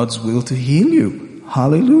not God's will to heal you.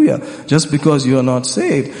 Hallelujah. Just because you are not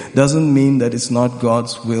saved doesn't mean that it's not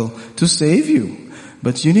God's will to save you.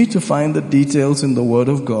 But you need to find the details in the Word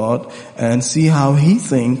of God and see how He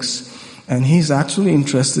thinks. And He's actually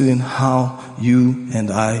interested in how you and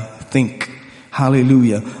I think.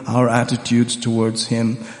 Hallelujah. Our attitudes towards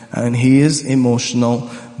Him. And He is emotional,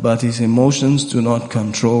 but His emotions do not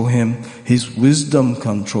control Him. His wisdom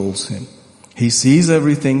controls Him. He sees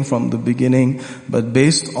everything from the beginning, but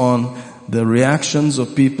based on the reactions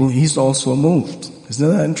of people, He's also moved. Isn't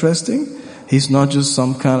that interesting? He's not just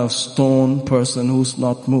some kind of stone person who's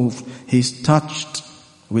not moved. He's touched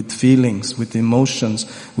with feelings, with emotions,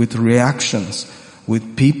 with reactions,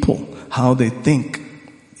 with people, how they think.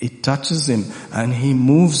 It touches Him, and He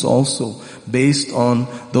moves also based on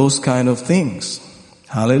those kind of things.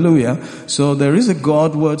 Hallelujah. So there is a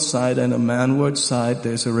Godward side and a manward side.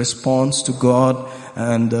 There's a response to God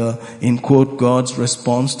and in quote God's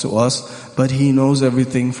response to us, but He knows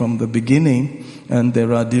everything from the beginning, and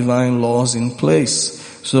there are divine laws in place.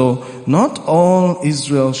 So not all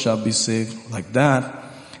Israel shall be saved like that,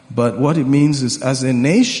 but what it means is as a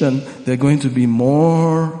nation there are going to be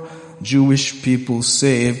more Jewish people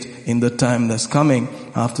saved in the time that's coming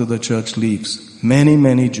after the church leaves. Many,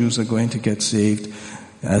 many Jews are going to get saved.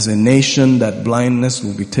 As a nation, that blindness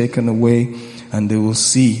will be taken away, and they will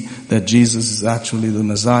see that Jesus is actually the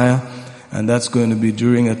Messiah. And that's going to be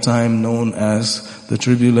during a time known as the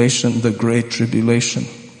tribulation, the Great Tribulation.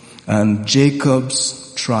 And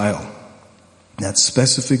Jacob's trial. That's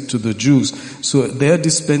specific to the Jews. So their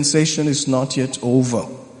dispensation is not yet over.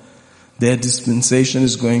 Their dispensation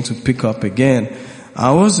is going to pick up again.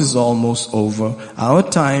 Ours is almost over. Our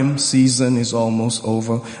time season is almost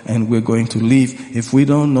over, and we're going to leave. If we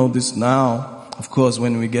don't know this now, of course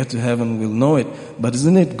when we get to heaven we'll know it. But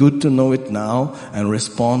isn't it good to know it now and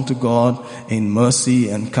respond to God in mercy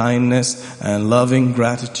and kindness and loving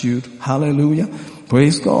gratitude? Hallelujah.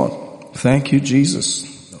 Praise God. Thank you, Jesus.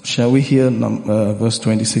 Shall we hear verse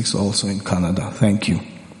 26 also in Kannada? Thank you.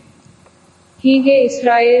 ಹೀಗೆ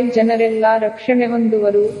ಇಸ್ರಾಯೇಲ್ ಜನರೆಲ್ಲ ರಕ್ಷಣೆ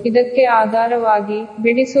ಹೊಂದುವರು. ಇದಕ್ಕೆ ಆಧಾರವಾಗಿ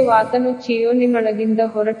ಬಿಡಿಸುವಾತನು ಚೀಯೋನಿನೊಳಗಿಂದ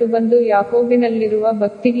ಹೊರಟು ಬಂದು ಯಾಕೋಬಿನಲ್ಲಿರುವ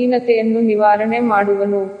ಭಕ್ತಿಹೀನತೆಯನ್ನು ನಿವಾರಣೆ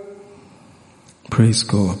ಮಾಡುವನು. Praise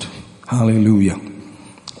God. Hallelujah.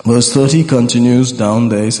 Verse 30 continues down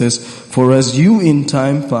there. It says, for as you in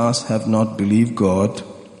time past have not believed God,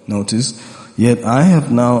 notice, yet I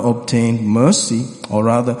have now obtained mercy, or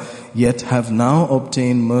rather, yet have now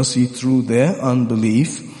obtained mercy through their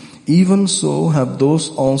unbelief. Even so have those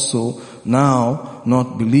also now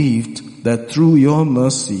not believed that through your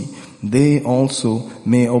mercy they also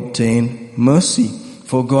may obtain mercy.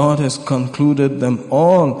 For God has concluded them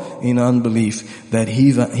all in unbelief, that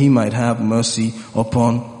he might have mercy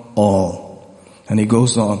upon all. And he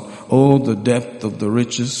goes on, oh, the depth of the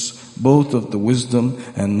riches, both of the wisdom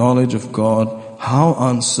and knowledge of God, how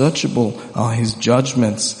unsearchable are his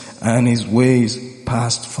judgments and his ways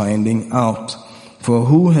past finding out. For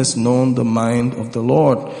who has known the mind of the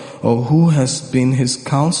Lord, or who has been his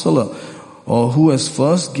counselor, or who has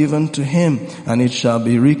first given to him, and it shall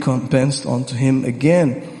be recompensed unto him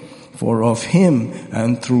again? For of him,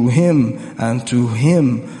 and through him, and to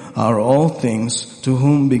him are all things, to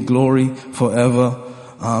whom be glory forever.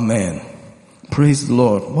 Amen. Praise the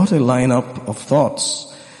Lord. What a lineup of thoughts.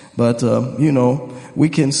 But, we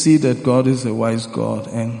can see that God is a wise God,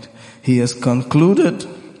 and he has concluded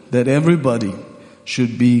that everybody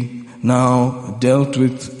should be now dealt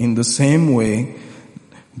with in the same way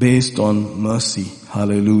based on mercy.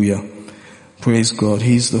 Hallelujah. Praise God.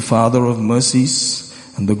 He's the Father of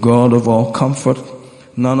mercies and the God of all comfort.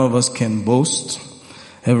 None of us can boast.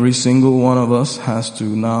 Every single one of us has to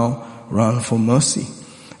now run for mercy.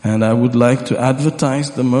 And I would like to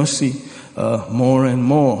advertise the mercy more and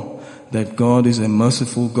more, that God is a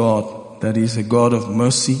merciful God, that He's a God of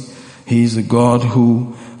mercy. He is a God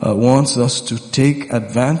who wants us to take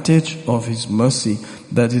advantage of His mercy,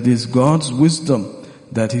 that it is God's wisdom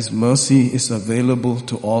that His mercy is available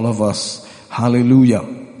to all of us. Hallelujah.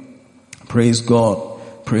 Praise God.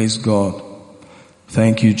 Praise God.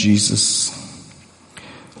 Thank you, Jesus.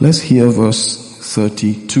 Let's hear verse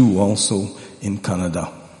 32 also in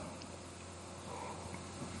Kannada.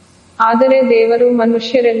 ಆದರೆ ದೇವರು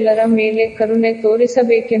ಮನುಷ್ಯರೆಲ್ಲರ ಮೇಲೆ ಕರುಣೆ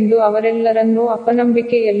ತೋರಿಸಬೇಕೆಂದು ಅವರೆಲ್ಲರನ್ನೂ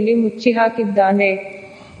ಅಪನಂಬಿಕೆಯಲ್ಲಿ ಮುಚ್ಚಿಹಾಕಿದ್ದಾನೆ.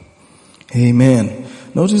 Amen.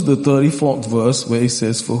 Notice the 34th verse where he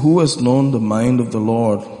says, for who has known the mind of the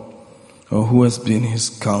Lord, or who has been his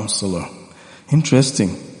counselor?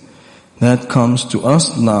 Interesting. That comes to us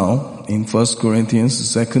now in 1 Corinthians,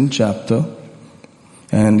 the 2nd chapter.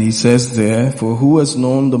 And he says there, for who has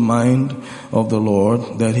known the mind of the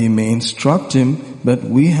Lord, that he may instruct him, but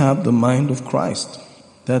we have the mind of Christ.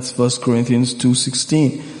 That's 1 Corinthians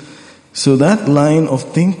 2:16. So that line of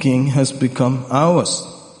thinking has become ours.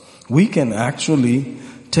 We can actually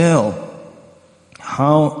tell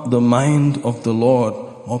how the mind of the Lord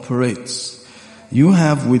operates. You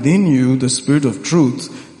have within you the Spirit of truth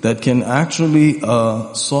that can actually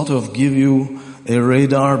sort of give you a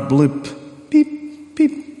radar blip. Beep,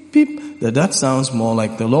 beep, beep. That sounds more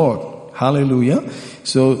like the Lord. Hallelujah.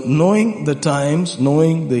 So knowing the times,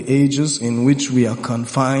 knowing the ages in which we are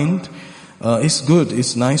confined, it's good.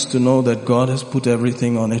 It's nice to know that God has put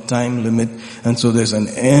everything on a time limit, and so there's an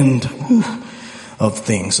end of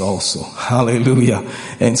things also. Hallelujah.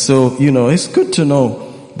 And so, it's good to know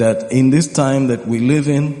that in this time that we live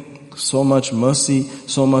in, so much mercy,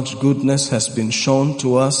 so much goodness has been shown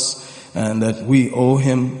to us, and that we owe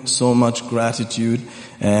Him so much gratitude,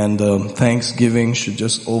 and thanksgiving should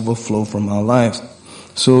just overflow from our lives.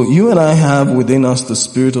 So you and I have within us the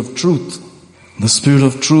Spirit of truth. The Spirit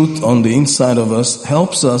of truth on the inside of us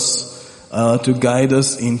helps us to guide us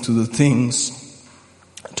into the things,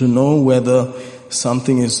 to know whether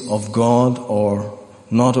something is of God or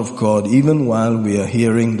not of God, even while we are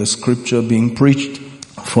hearing the scripture being preached.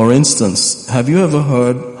 For instance, have you ever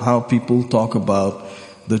heard how people talk about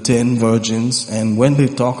the 10 virgins, and when they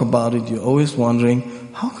talk about it, you're always wondering,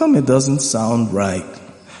 how come it doesn't sound right?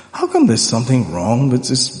 How come there's something wrong with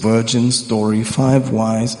this virgin story? 5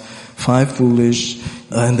 wise, 5 foolish,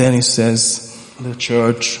 and then it says, the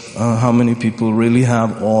church, how many people really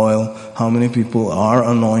have oil, how many people are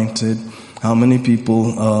anointed, how many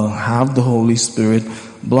people have the Holy Spirit,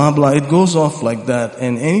 blah, blah. It goes off like that.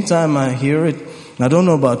 And anytime I hear it, I don't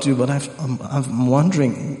know about you, but I'm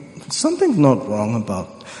wondering, something's not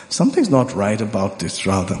right about this,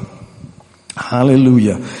 rather.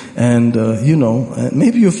 Hallelujah. And,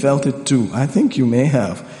 maybe you felt it too. I think you may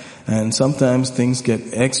have. And sometimes things get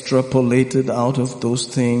extrapolated out of those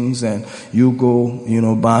things, and you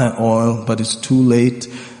go, buy oil, but it's too late.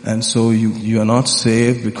 And so you are not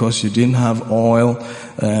saved because you didn't have oil,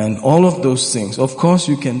 and all of those things. Of course,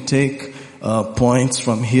 you can take points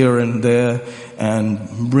from here and there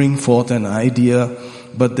and bring forth an idea,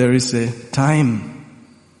 but there is a time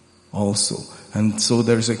also. And so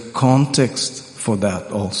there is a context for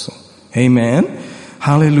that also. Amen.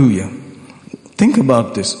 Hallelujah. Think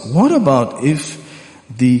about this. What about if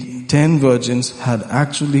the 10 virgins had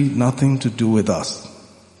actually nothing to do with us?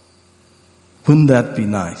 Wouldn't that be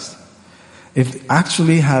nice? If they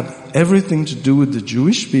actually had everything to do with the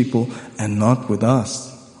Jewish people and not with us.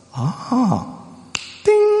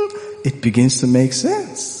 Ding! it begins to make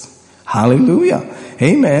sense. Hallelujah.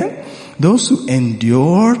 Amen. Those who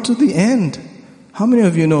endure to the end. How many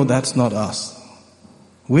of you know that's not us?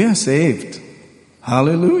 We are saved.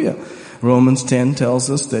 Hallelujah. Romans 10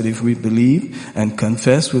 tells us that if we believe and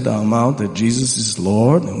confess with our mouth that Jesus is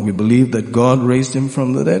Lord, and we believe that God raised him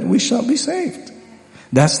from the dead, we shall be saved.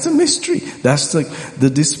 That's the mystery. That's the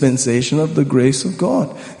dispensation of the grace of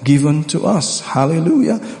God given to us.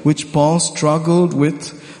 Hallelujah. Which Paul struggled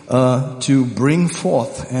with to bring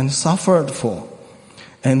forth and suffered for.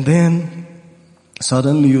 And then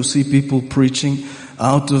suddenly you see people preaching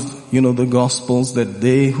out of, the Gospels that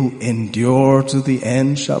they who endure to the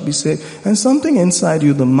end shall be saved. And something inside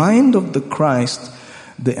you, the mind of the Christ,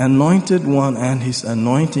 the anointed one and his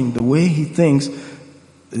anointing, the way he thinks,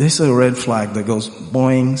 there's a red flag that goes,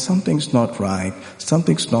 boing, something's not right,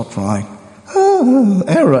 something's not right.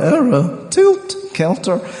 Error, tilt,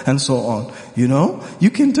 kelter, and so on. You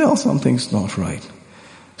can tell something's not right.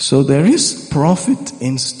 So there is profit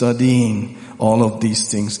in studying all of these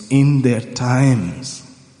things in their times.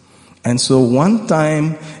 And so one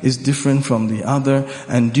time is different from the other,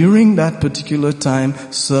 and during that particular time,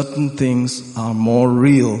 certain things are more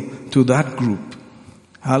real to that group.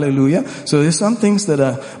 Hallelujah. So there's some things that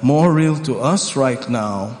are more real to us right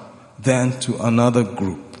now than to another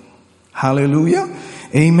group. Hallelujah.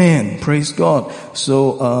 Amen. Praise God.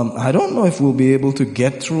 So I don't know if we'll be able to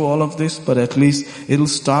get through all of this, but at least it'll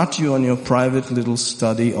start you on your private little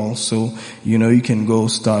study also. You can go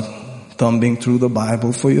start thumbing through the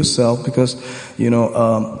Bible for yourself because,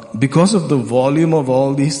 because of the volume of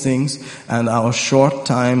all these things and our short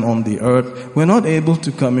time on the earth, we're not able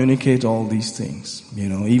to communicate all these things.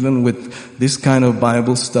 Even with this kind of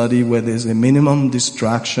Bible study where there's a minimum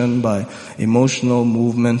distraction by emotional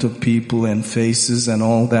movement of people and faces and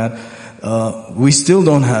all that, we still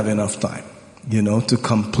don't have enough time, to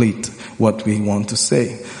complete what we want to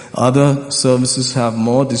say. Other services have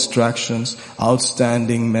more distractions,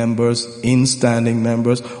 outstanding members, instanding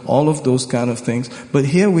members, all of those kind of things. But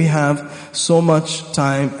here we have so much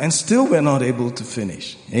time and still we're not able to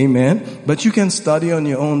finish. Amen. But you can study on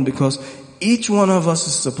your own because each one of us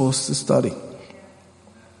is supposed to study.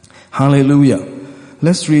 Hallelujah.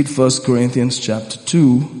 Let's read 1 Corinthians chapter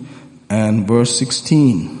 2 and verse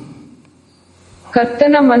 16.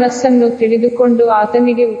 ಕರ್ತನ ಮನಸ್ಸನ್ನು ತಿಳಿದುಕೊಂಡು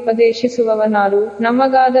ಆತನಿಗೆ ಉಪದೇಶಿಸುವವನಾರು,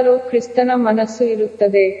 ನಮಗಾದರೋ ಕ್ರಿಸ್ತನ ಮನಸ್ಸು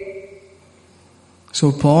ಇರುತ್ತದೆ.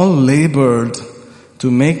 So Paul labored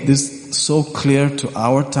to make this so clear to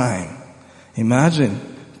our time. Imagine,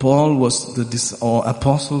 Paul was the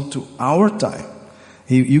apostle to our time.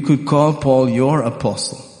 You could call Paul your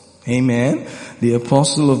apostle. Amen. The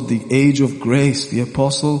apostle of the age of grace, the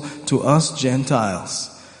apostle to us Gentiles,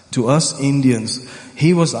 to us Indians.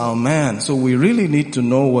 He was our man, so we really need to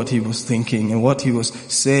know what he was thinking and what he was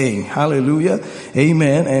saying. Hallelujah.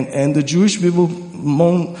 Amen. And the Jewish people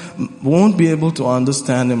won't be able to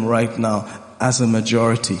understand him right now as a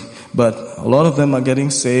majority. But a lot of them are getting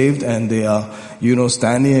saved and they are,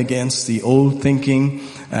 standing against the old thinking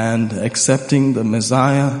and accepting the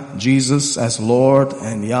Messiah, Jesus as Lord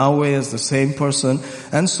and Yahweh as the same person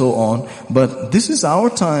and so on. But this is our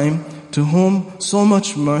time to whom so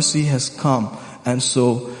much mercy has come. And so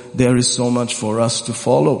there is so much for us to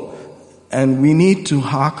follow. And we need to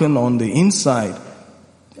hearken on the inside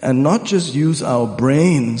and not just use our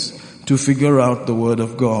brains to figure out the Word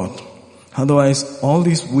of God. Otherwise, all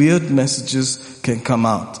these weird messages can come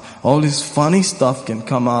out. All this funny stuff can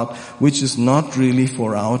come out, which is not really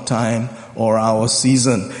for our time or our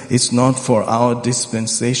season. It's not for our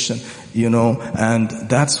dispensation. And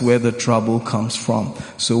that's where the trouble comes from.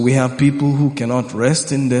 So we have people who cannot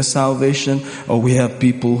rest in their salvation, or we have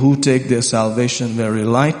people who take their salvation very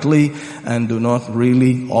lightly and do not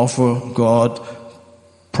really offer God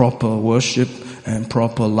proper worship and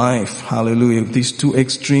proper life. Hallelujah. These two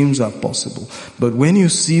extremes are possible. But when you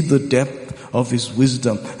see the depth of his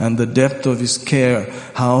wisdom and the depth of his care,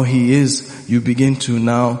 how he is, you begin to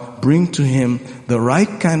now bring to him the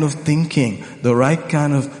right kind of thinking, the right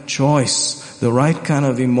kind of choice, the right kind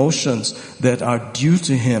of emotions that are due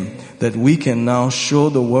to him, that we can now show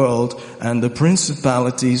the world and the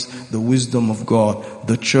principalities the wisdom of God.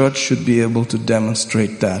 The church should be able to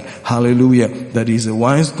demonstrate that. Hallelujah. That he's a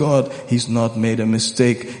wise God. He's not made a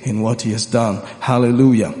mistake in what he has done.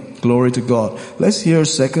 Hallelujah. Glory to God. Let's hear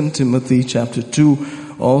 2 Timothy chapter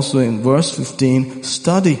 2, also in verse 15.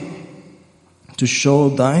 Study to show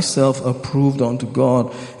thyself approved unto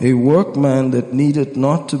God, a workman that needeth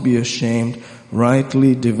not to be ashamed,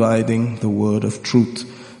 rightly dividing the word of truth.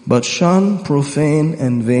 But shun profane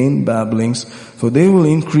and vain babblings, for they will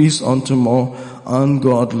increase unto more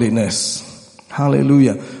ungodliness.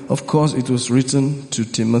 Hallelujah. Of course, it was written to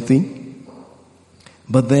Timothy,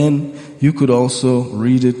 but then you could also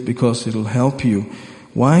read it because it'll help you.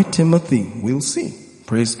 Why Timothy? We'll see.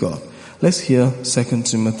 Praise God. Let's hear 2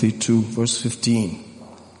 Timothy 2 verse 15.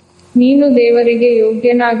 ನೀನು ದೇವರಿಗೆ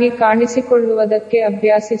ಯೋಗ್ಯನಾಗಿ ಕಾಣಿಸಿಕೊಳ್ಳುವುದಕ್ಕೆ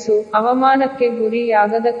ಅಭ್ಯಾಸಿಸು. ಅವಮಾನಕ್ಕೆ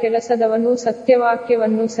ಗುರಿಯಾಗದ ಕೆಲಸದವನು,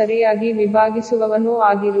 ಸತ್ಯವಾಕ್ಯವನ್ನು ಸರಿಯಾಗಿ ವಿಭಾಗಿಸುವವನೂ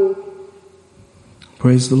ಆಗಿರು.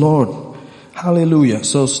 Praise the Lord. Hallelujah.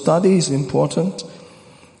 So study is important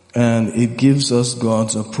and it gives us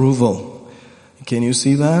God's approval. Can you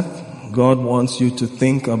see that? God wants you to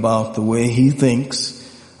think about the way He thinks,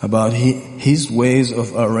 about His ways of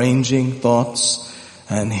arranging thoughts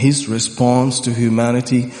and His response to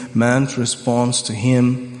humanity, man's response to Him,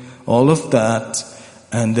 all of that,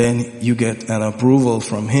 and then you get an approval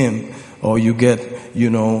from Him, or you get,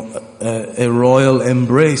 a royal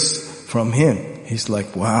embrace from Him. He's like,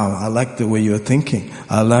 wow, I like the way you're thinking.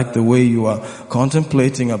 I like the way you are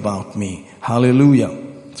contemplating about me. Hallelujah.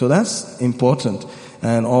 So that's important.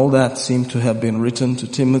 And all that seemed to have been written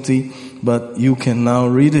to Timothy, but you can now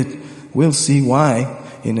read it. We'll see why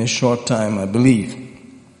in a short time, I believe.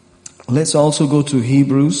 Let's also go to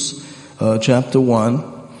Hebrews chapter 1.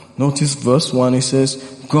 Notice verse 1, it says,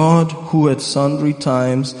 God, who at sundry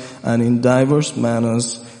times and in diverse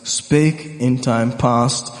manners spake in time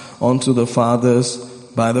past unto the fathers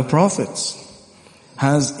by the prophets,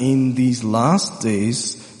 has in these last days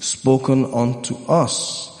spoken unto us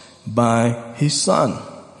by His Son,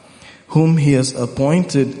 whom He has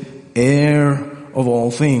appointed heir of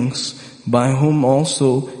all things, by whom also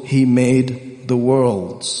He made the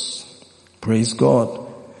worlds. Praise God,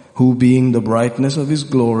 who being the brightness of His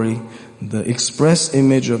glory, the express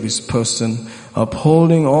image of His person,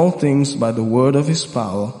 upholding all things by the word of His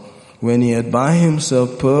power, when He had by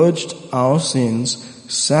Himself purged our sins,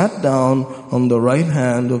 sat down on the right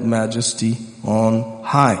hand of majesty on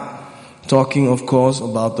high. Talking, of course,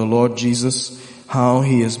 about the Lord Jesus, how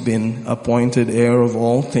He has been appointed heir of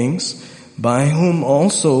all things, by whom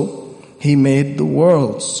also He made the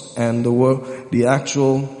worlds. And the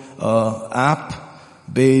actual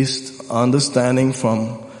app-based understanding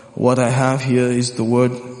from what I have here is the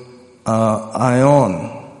word ion.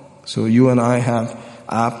 So you and I have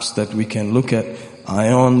apps that we can look at.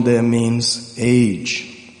 Ion there means age.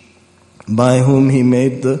 By whom He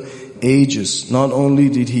made the ages. Not only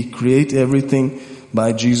did He create everything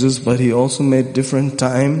by Jesus, but He also made different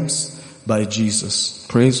times by Jesus.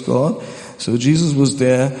 Praise God. So Jesus was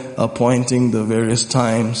there appointing the various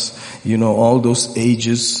times, all those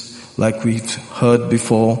ages, like we've heard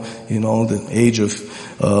before, the age of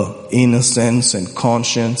innocence and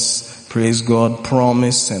conscience, praise God,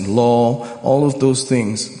 promise and law, all of those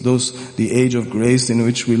things, the age of grace in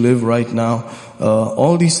which we live right now,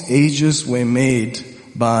 all these ages were made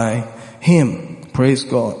by Him. Praise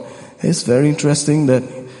God. It's very interesting that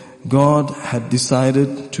God had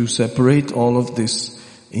decided to separate all of this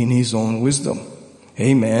in His own wisdom.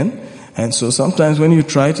 Amen. And so sometimes when you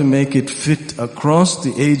try to make it fit across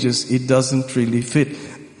the ages, it doesn't really fit.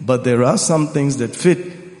 But there are some things that fit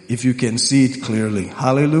if you can see it clearly.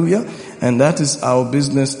 Hallelujah. And that is our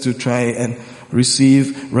business, to try and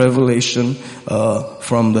receive revelation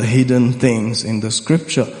from the hidden things in the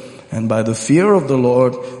scripture. And by the fear of the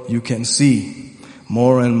Lord, you can see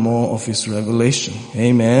more and more of His revelation.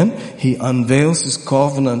 Amen. He unveils His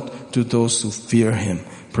covenant to those who fear Him.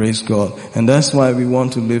 Praise God. And that's why we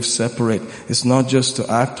want to live separate. It's not just to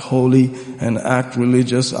act holy and act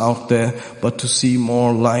religious out there, but to see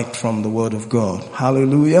more light from the Word of God.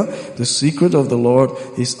 Hallelujah. The secret of the Lord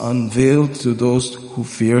is unveiled to those who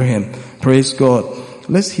fear Him. Praise God.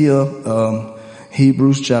 Let's hear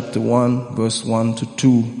Hebrews chapter 1 verse 1 to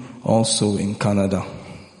 2 also in Kannada.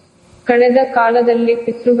 ಕಳೆದ ಕಾಲದಲ್ಲಿ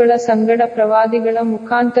ಪಿತೃಗಳ ಸಂಗಡ ಪ್ರವಾದಿಗಳ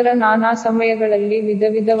ಮುಖಾಂತರ ನಾನಾ ಸಮಯಗಳಲ್ಲಿ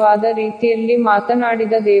ವಿಧವಿಧವಾದ ರೀತಿಯಲ್ಲಿ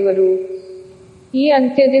ಮಾತನಾಡಿದ ದೇವರು, ಈ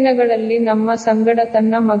ಅಂತ್ಯದಿನಗಳಲ್ಲಿ ನಮ್ಮ ಸಂಗಡ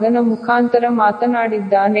ತನ್ನ ಮಗನ ಮುಖಾಂತರ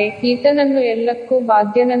ಮಾತನಾಡಿದ್ದಾನೆ. ಈತನನ್ನು ಎಲ್ಲಕ್ಕೂ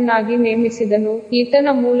ಬಾಧ್ಯನನ್ನಾಗಿ ನೇಮಿಸಿದನು. ಈತನ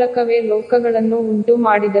ಮೂಲಕವೇ ಲೋಕಗಳನ್ನು ಉಂಟು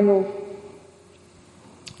ಮಾಡಿದನು.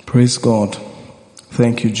 Praise God.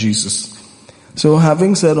 Thank you, Jesus. So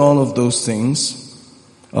having said all of those things,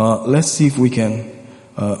 let's see if we can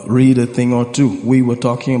read a thing or two. We were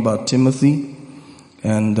talking about Timothy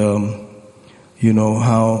and,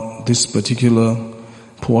 how this particular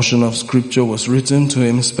portion of scripture was written to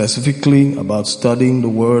him specifically about studying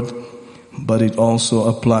the word, but it also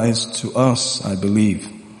applies to us, I believe.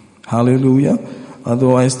 Hallelujah.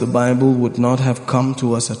 Otherwise the Bible would not have come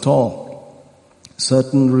to us at all.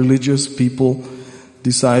 Certain religious people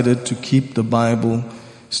decided to keep the Bible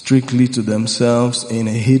strictly to themselves in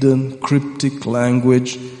a hidden, cryptic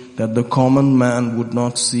language that the common man would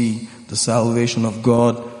not see the salvation of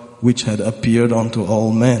God which had appeared unto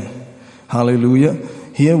all men. Hallelujah.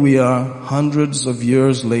 Here we are hundreds of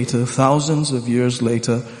years later, thousands of years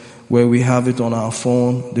later, where we have it on our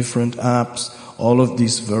phone, different apps, all of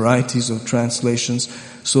these varieties of translations,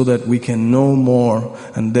 so that we can know more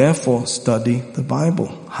and therefore study the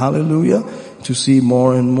Bible. Hallelujah. To see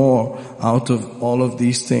more and more out of all of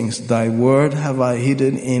these things. Thy word have I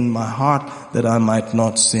hidden in my heart that I might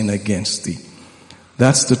not sin against thee.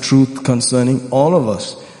 That's the truth concerning all of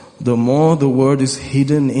us. The more the word is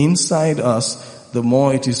hidden inside us, the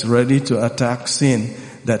more it is ready to attack sin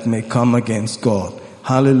that may come against God.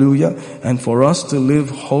 Hallelujah. And for us to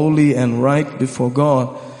live holy and right before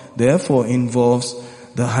God, therefore involves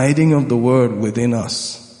the hiding of the word within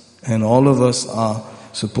us. And all of us are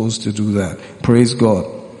supposed to do that. Praise God.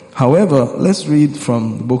 However, let's read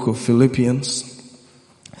from the book of Philippians.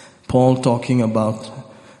 Paul talking about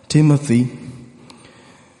Timothy.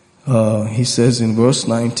 He says in verse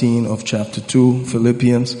 19 of chapter 2,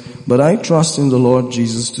 Philippians, "But I trust in the Lord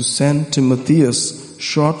Jesus to send Timotheus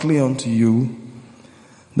shortly unto you,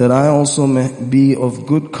 that I also may be of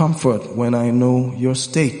good comfort when I know your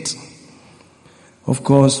state." Of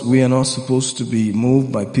course, we are not supposed to be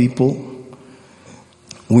moved by people.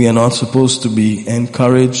 We are not supposed to be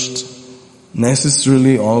encouraged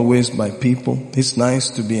necessarily always by people. It's nice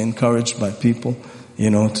to be encouraged by people,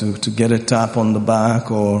 to get a tap on the back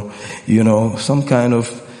or, some kind of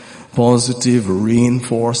positive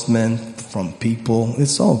reinforcement from people.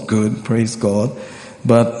 It's all good, praise God.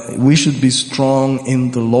 But we should be strong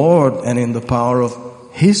in the Lord and in the power of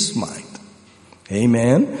His might.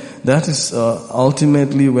 Amen. That is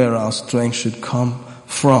ultimately where our strength should come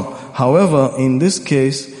from. However, in this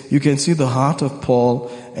case, you can see the heart of Paul,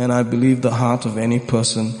 and I believe the heart of any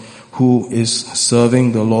person who is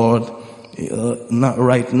serving the Lord not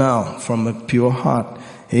right now from a pure heart.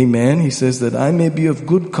 Amen. He says that I may be of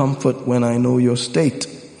good comfort when I know your state.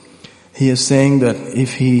 He is saying that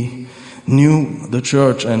if he knew the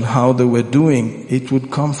church and how they were doing, it would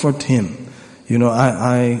comfort him.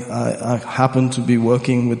 I happen to be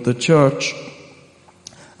working with the church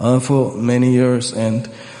for many years, and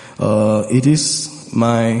it is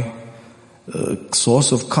my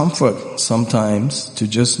source of comfort sometimes to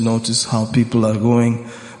just notice how people are going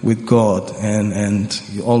with God and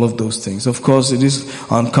all of those things. Of course, it is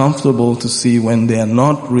uncomfortable to see when they are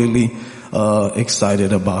not really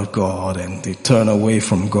excited about God and they turn away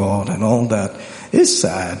from God and all that. It's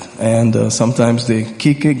sad, and sometimes they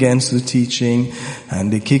kick against the teaching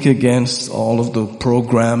and they kick against all of the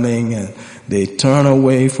programming and they turn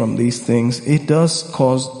away from these things. It does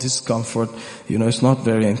cause discomfort. It's not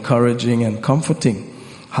very encouraging and comforting.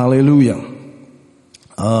 Hallelujah.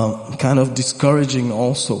 Kind of discouraging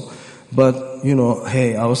also. But,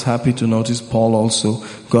 hey, I was happy to notice Paul also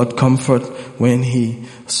got comfort when he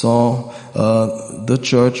saw the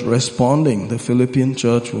church responding. The Philippian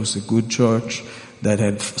church was a good church that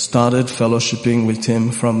had started fellowshipping with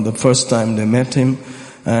him from the first time they met him.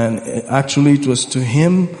 And actually it was to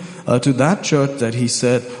him, to that church that he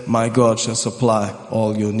said, "My God shall supply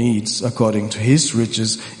all your needs according to His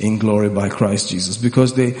riches in glory by Christ Jesus."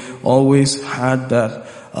 Because they always had that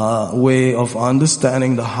way of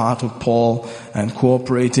understanding the heart of Paul and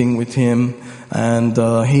cooperating with him. And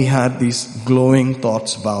he had these glowing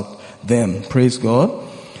thoughts about them. Praise God.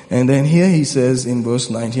 And then here he says in verse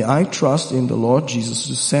 19, "I trust in the Lord Jesus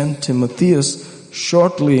to send Timotheus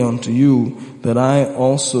shortly unto you, that I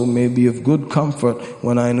also may be of good comfort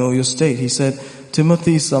when I know your state." He said,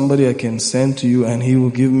 Timothy is somebody I can send to you, and he will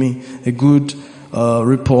give me a good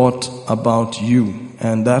report about you,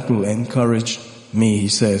 and that will encourage me, he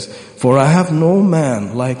says. "For I have no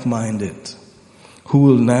man like-minded who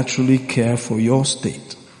will naturally care for your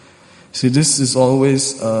state." See, this is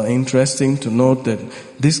always interesting to note that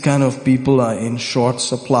this kind of people are in short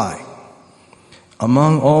supply.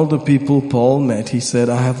 Among all the people Paul met, he said,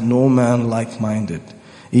 "I have no man like-minded."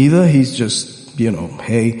 Either he's just,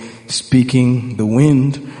 speaking the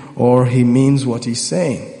wind, or he means what he's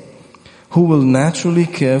saying. Who will naturally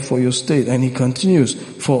care for your state. And he continues,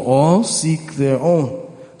 "For all seek their own."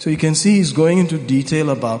 So you can see he's going into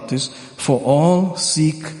detail about this. For all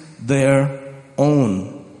seek their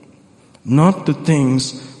own, not the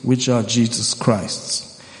things which are Jesus Christ's.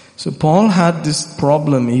 So Paul had this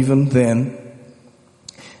problem even then.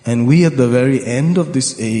 And we at the very end of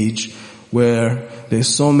this age, where there's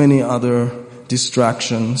so many other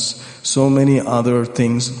distractions, so many other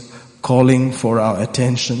things calling for our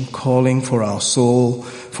attention, calling for our soul,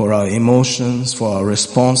 for our emotions, for our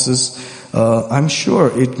responses, I'm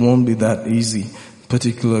sure it won't be that easy,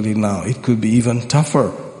 particularly now. It could be even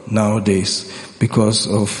tougher nowadays because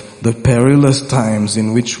of the perilous times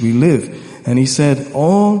in which we live. And he said,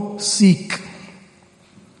 all seek.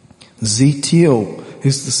 Zetio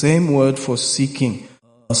is the same word for seeking.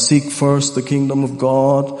 Seek first the kingdom of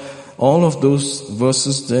God. All of those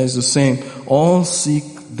verses there is the same. All seek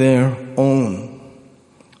their own,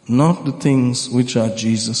 not the things which are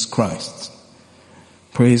Jesus Christ.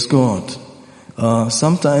 Praise God.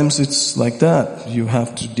 Sometimes it's like that. You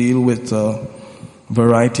have to deal with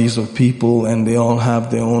varieties of people, and they all have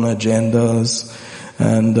their own agendas.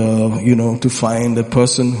 And, to find a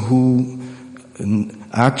person who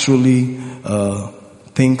actually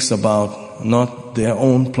thinks about not their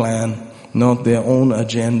own plan, not their own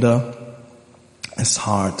agenda, it's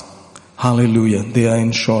hard. Hallelujah. They are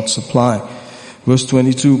in short supply. Verse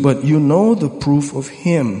 22, but you know the proof of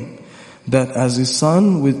him, that as a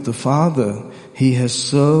son with the Father, he has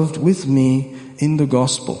served with me in the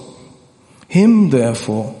gospel. Him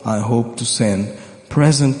therefore I hope to send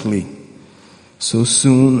presently, so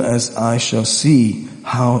soon as I shall see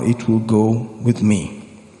how it will go with me.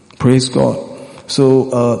 Praise God.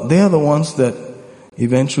 So they are the ones that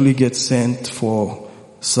eventually get sent for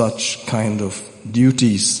such kind of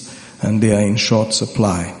duties, and they are in short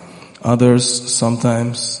supply. Others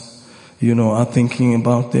sometimes, are thinking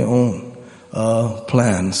about their own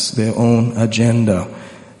plans, their own agenda,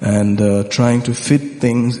 and trying to fit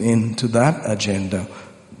things into that agenda.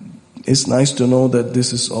 It's nice to know that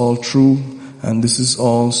this is all true and this is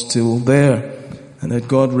all still there, and that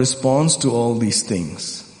God responds to all these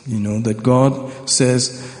things. That God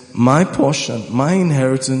says, my portion, my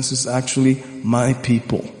inheritance is actually my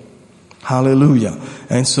people. Hallelujah.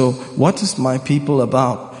 And so what is my people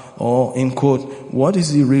about? Or in quote, what is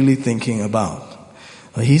he really thinking about?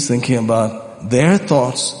 He's thinking about their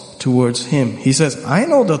thoughts towards him. He says, I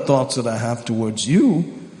know the thoughts that I have towards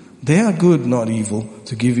you. They are good, not evil,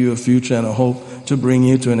 to give you a future and a hope, to bring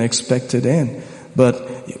you to an expected end. But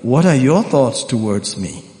what are your thoughts towards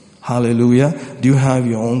me? Hallelujah. Do you have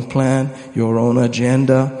your own plan, your own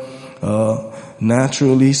agenda?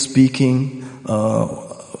 Naturally speaking,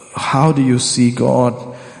 how do you see God?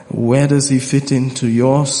 Where does he fit into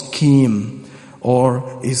your scheme?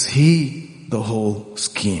 Or is he the whole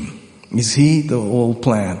scheme? Is he the whole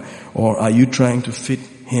plan? Or are you trying to fit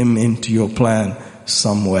him into your plan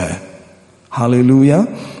somewhere? Hallelujah.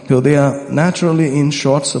 So they are naturally in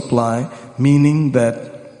short supply, meaning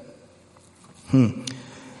that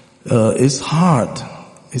it's hard.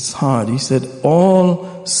 It's hard. He said,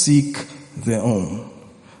 all seek their own,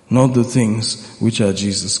 not the things which are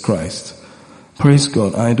Jesus Christ. Praise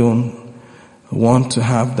God. I don't want to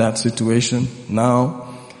have that situation now.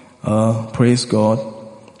 Praise God.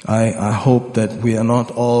 I hope that we are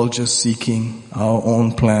not all just seeking our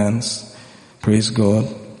own plans. Praise God.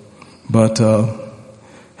 But,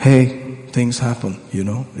 hey, things happen,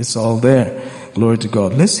 It's all there. Glory to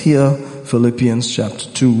God. Let's hear Philippians chapter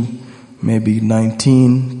 2, maybe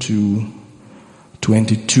 19 to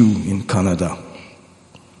 22 in Kannada.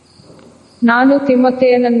 ನಾನು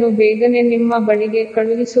ತಿಮೊಥೆಯನನ್ನು ಬೇಗನೆ ನಿಮ್ಮ ಬಳಿಗೆ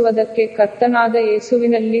ಕಳುಹಿಸುವುದಕ್ಕೆ ಕರ್ತನಾದ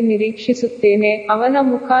ಯೇಸುವಿನಲ್ಲಿ ನಿರೀಕ್ಷಿಸುತ್ತೇನೆ. ಅವನ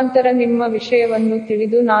ಮುಖಾಂತರ ನಿಮ್ಮ ವಿಷಯವನ್ನು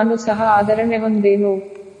ತಿಳಿದು ನಾನು ಸಹ ಆದರಣೆ ಹೊಂದೇನು.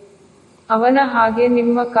 ಅವನ ಹಾಗೆ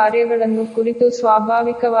ನಿಮ್ಮ ಕಾರ್ಯಗಳನ್ನು ಕುರಿತು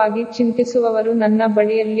ಸ್ವಾಭಾವಿಕವಾಗಿ ಚಿಂತಿಸುವವರು ನನ್ನ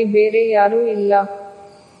ಬಳಿಯಲ್ಲಿ ಬೇರೆ ಯಾರೂ ಇಲ್ಲ.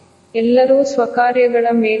 ಎಲ್ಲರೂ ಸ್ವಕಾರ್ಯಗಳ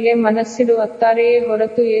ಮೇಲೆ ಮನಸ್ಸಿಡುತ್ತಾರೆಯೇ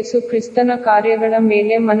ಹೊರತು ಯೇಸು ಕ್ರಿಸ್ತನ ಕಾರ್ಯಗಳ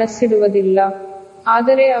ಮೇಲೆ ಮನಸ್ಸಿಡುವುದಿಲ್ಲ.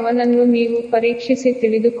 ಆದರೆ ಅವನನ್ನು ನೀವು ಪರೀಕ್ಷಿಸಿ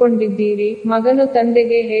ತಿಳಿದುಕೊಂಡಿದ್ದೀರಿ. ಮಗನು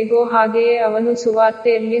ತಂದೆಗೆ ಹೇಗೋ ಹಾಗೆಯೇ ಅವನು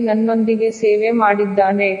ಸುವಾರ್ತೆಯಲ್ಲಿ ನನ್ನೊಂದಿಗೆ ಸೇವೆ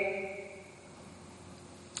ಮಾಡಿದ್ದಾನೆ.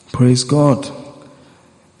 Praise God.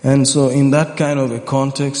 And so in that kind of a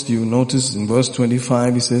context, you notice in verse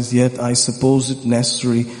 25, he says, yet I suppose it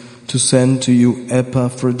necessary to send to you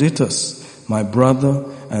Epaphroditus, my brother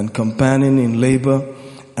and companion in labor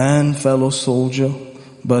and fellow soldier,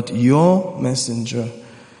 but your messenger,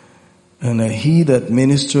 and he that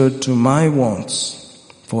ministered to my wants,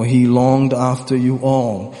 for he longed after you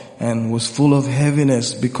all, and was full of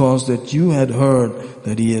heaviness, because that you had heard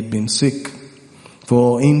that he had been sick.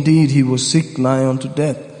 For indeed he was sick nigh unto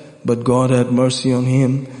death, but God had mercy on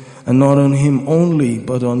him, and not on him only,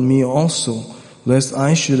 but on me also, lest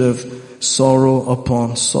I should have sorrow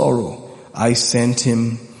upon sorrow. I sent him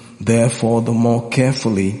therefore the more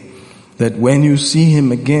carefully, that when you see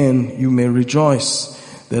him again you may rejoice,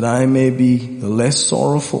 that I may be the less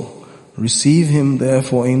sorrowful. Receive him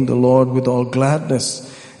therefore in the Lord with all gladness,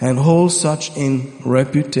 and hold such in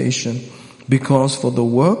reputation, because for the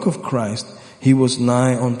work of Christ he was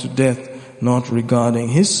nigh unto death, not regarding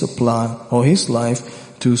his supply or his life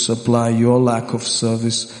to supply your lack of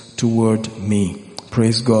service toward me.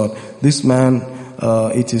 Praise God. This man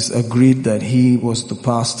it is agreed that he was the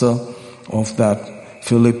pastor of that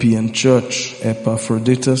Philippian church,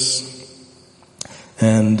 Epaphroditus.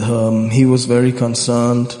 And he was very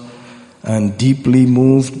concerned and deeply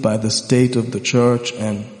moved by the state of the church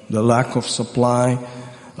and the lack of supply.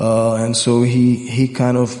 And so he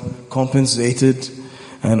kind of compensated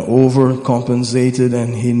and overcompensated,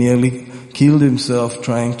 and he nearly killed himself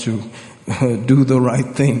trying to do the right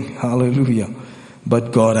thing. Hallelujah.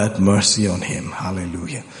 But God had mercy on him.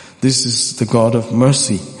 Hallelujah. This is the God of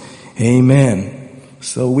mercy. Amen.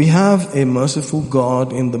 So we have a merciful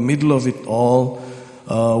God in the middle of it all,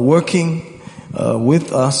 working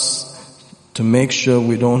with us to make sure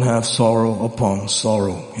we don't have sorrow upon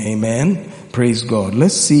sorrow. Amen. Praise God.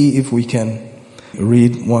 Let's see if we can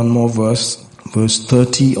read one more verse. Verse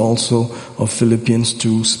 30 also of Philippians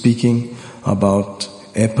 2, speaking about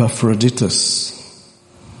Epaphroditus.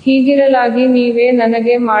 ಹೀಗಿರಲಾಗಿ ನೀವೇ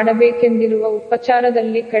ನನಗೆ ಮಾಡಬೇಕೆಂದಿರುವ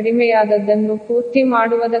ಉಪಚಾರದಲ್ಲಿ ಕಡಿಮೆಯಾದದ್ದನ್ನು ಪೂರ್ತಿ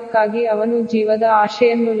ಮಾಡುವುದಕ್ಕಾಗಿ ಅವನು ಜೀವದ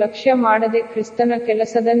ಆಶೆಯನ್ನು ಲಕ್ಷ್ಯ ಮಾಡದೆ ಕ್ರಿಸ್ತನ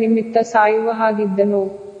ಕೆಲಸದ ನಿಮಿತ್ತ ಸಾಯುವ ಹಾಗಿದ್ದನು.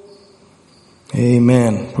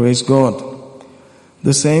 Amen. Praise God.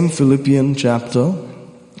 The same Philippian chapter,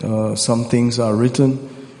 some things are written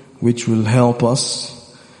which will help us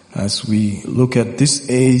as we look at this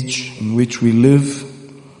age in which we live.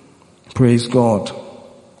 Praise God.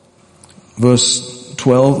 Verse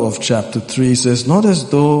 12 of chapter 3 says, not as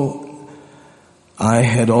though I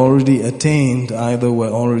had already attained, either were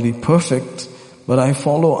already perfect, but I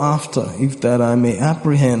follow after, if that I may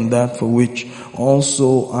apprehend that for which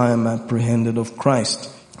also I am apprehended of Christ.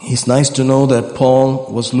 It's nice to know that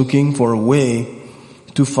Paul was looking for a way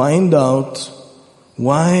to find out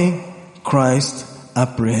why Christ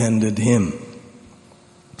apprehended him.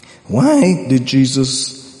 Why did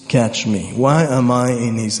Jesus catch me? Why am I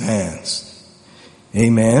in his hands?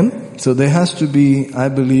 Amen. So there has to be, I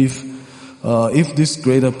believe, if this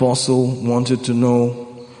great apostle wanted to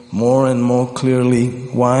know more and more clearly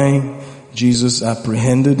why Jesus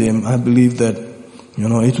apprehended him, I believe that,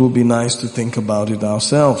 it will be nice to think about it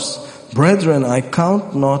ourselves. Brethren, I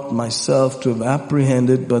count not myself to have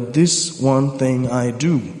apprehended, but this one thing I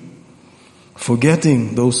do,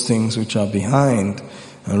 forgetting those things which are behind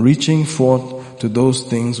and reaching forth to those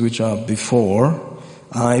things which are before,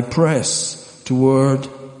 I press toward,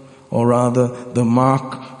 or rather the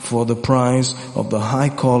mark for the prize of the high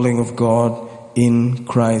calling of God in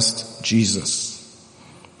Christ Jesus.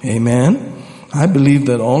 Amen. I believe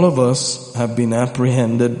that all of us have been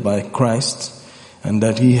apprehended by Christ and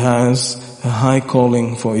that he has a high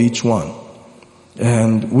calling for each one.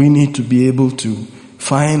 And we need to be able to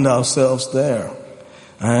find ourselves there.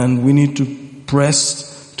 And we need to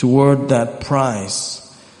press toward that prize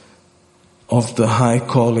of the high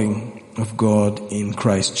calling of God in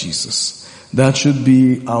Christ Jesus. That should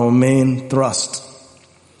be our main thrust,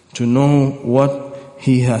 to know what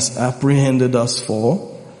he has apprehended us for,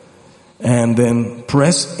 and then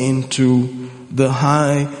press into the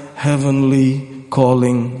high heavenly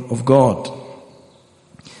calling of God.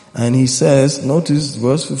 And he says, notice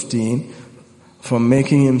verse 15, from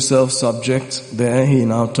making himself subject, there he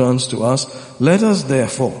now turns to us, let us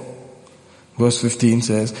therefore, verse 15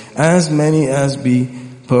 says, as many as be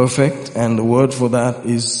perfect, and the word for that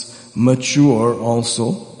is mature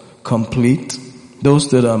also, complete. Those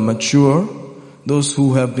that are mature, those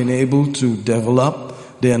who have been able to develop,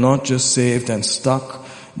 they are not just saved and stuck,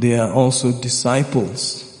 they are also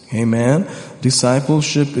disciples. Amen.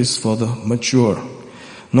 Discipleship is for the mature.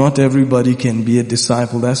 Not everybody can be a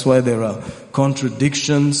disciple. That's why there are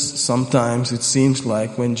contradictions sometimes, it seems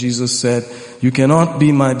like, when Jesus said, you cannot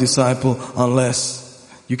be my disciple unless,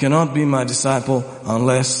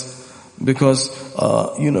 because,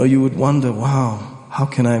 you would wonder, wow, how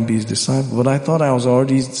can I be his disciple? But I thought I was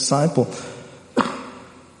already his disciple.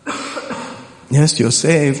 Yes, you're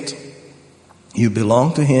saved. You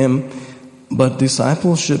belong to him. But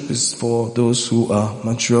discipleship is for those who are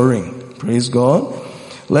maturing. Praise God.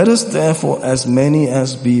 Let us therefore, as many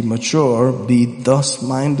as be mature, be thus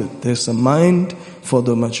minded. There's a mind for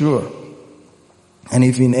the mature. And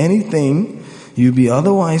if in anything you be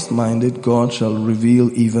otherwise minded, God shall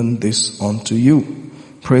reveal even this unto you.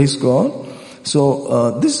 Praise God.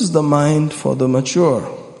 So this is the mind for the mature,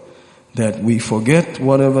 that we forget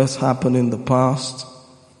whatever has happened in the past.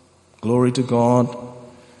 Glory to God.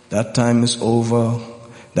 That time is over.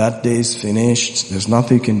 That day is finished. There's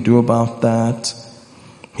nothing you can do about that.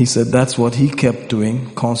 He said that's what he kept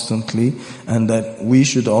doing constantly, and that we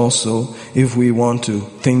should also, if we want to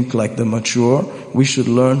think like the mature, we should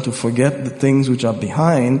learn to forget the things which are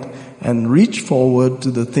behind and reach forward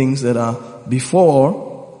to the things that are before.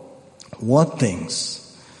 What things?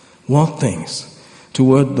 What things?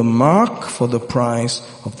 toward the mark for the prize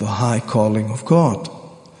of the high calling of God,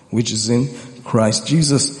 which is in Christ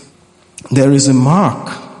Jesus. There is a mark,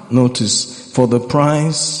 notice, for the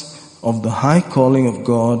prize of the high calling of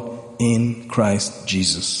God in Christ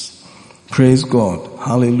Jesus. Praise God.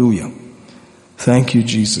 Hallelujah. Thank you,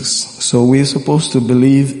 Jesus. So we're supposed to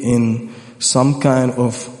believe in some kind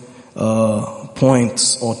of points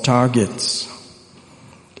or targets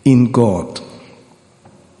in God.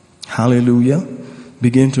 Hallelujah.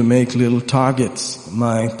 Begin to make little targets.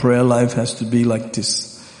 My prayer life has to be like this.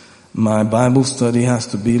 My Bible study has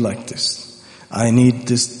to be like this. I need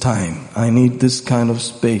this time. I need this kind of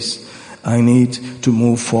space. I need to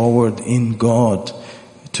move forward in God,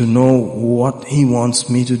 to know what He wants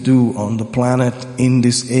me to do on the planet in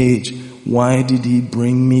this age. Why did He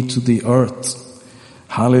bring me to the earth?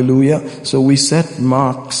 Hallelujah. So we set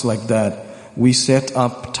marks like that. We set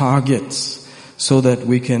up targets so that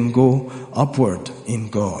we can go upward in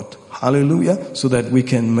God. Hallelujah. So that we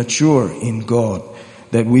can mature in God.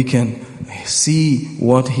 That we can see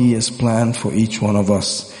what He has planned for each one of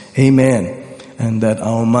us. Amen. And that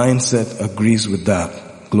our mindset agrees with that.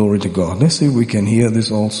 Glory to God. Let's see if we can hear this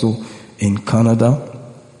also in Kannada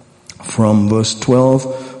from verse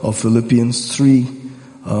 12 of Philippians 3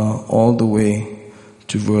 all the way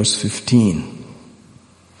to verse 15.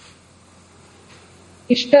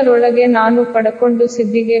 ಇಷ್ಟರೊಳಗೆ ನಾನು ಪಡಕೊಂಡು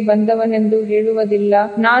ಸಿದ್ಧಿಗೆ ಬಂದವನೆಂದು ಹೇಳುವುದಿಲ್ಲ.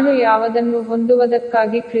 ನಾನು ಯಾವುದನ್ನು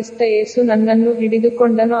ಹೊಂದುವುದಕ್ಕಾಗಿ ಕ್ರಿಸ್ತ ಯೇಸು ನನ್ನನ್ನು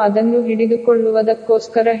ಹಿಡಿದುಕೊಂಡನೋ ಅದನ್ನು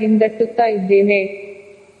ಹಿಡಿದುಕೊಳ್ಳುವುದಕ್ಕೋಸ್ಕರ ಹಿಂದಟ್ಟುತ್ತಾ ಇದ್ದೇನೆ.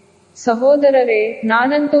 ಸಹೋದರರೇ,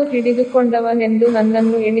 ನಾನಂತೂ ಹಿಡಿದುಕೊಂಡವನೆಂದು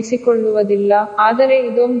ನನ್ನನ್ನು ಎಣಿಸಿಕೊಳ್ಳುವುದಿಲ್ಲ, ಆದರೆ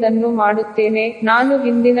ಇದೊಂದನ್ನು ಮಾಡುತ್ತೇನೆ, ನಾನು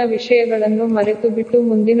ಹಿಂದಿನ ವಿಷಯಗಳನ್ನು ಮರೆತು ಬಿಟ್ಟು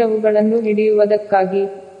ಮುಂದಿನವುಗಳನ್ನು ಹಿಡಿಯುವುದಕ್ಕಾಗಿ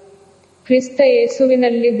ಕ್ರಿಸ್ತ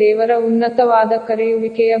ಯೇಸುವಿನಲ್ಲಿ ದೇವರ ಉನ್ನತವಾದ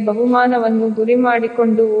ಕರೆಯುವಿಕೆಯ ಬಹುಮಾನವನ್ನು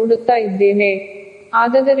ಗುರಿಮಾಡಿಕೊಂಡು ಓಡುತ್ತಾ ಇದ್ದೇನೆ.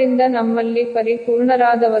 ಆದದರಿಂದ ನಮ್ಮಲ್ಲಿ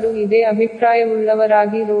ಪರಿಪೂರ್ಣರಾದವರು ಇದೇ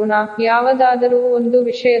ಅಭಿಪ್ರಾಯವುಳ್ಳವರಾಗಿರೋಣ. ಯಾವುದಾದರೂ ಒಂದು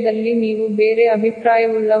ವಿಷಯದಲ್ಲಿ ನೀವು ಬೇರೆ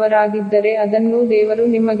ಅಭಿಪ್ರಾಯವುಳ್ಳವರಾಗಿದ್ದರೆ ಅದನ್ನು ದೇವರು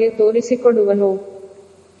ನಿಮಗೆ ತೋರಿಸಿಕೊಡುವನು.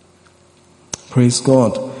 Praise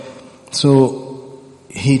God. So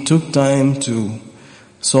He took time to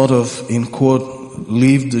sort of, in quote,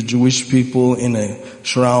 leave the Jewish people in a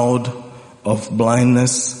shroud of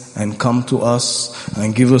blindness and come to us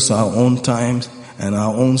and give us our own time and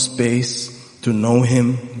our own space to know Him,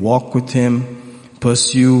 walk with Him,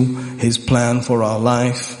 pursue His plan for our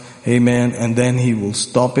life. Amen. And then He will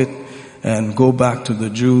stop it and go back to the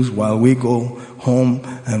Jews while we go home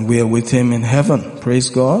and we are with Him in heaven. Praise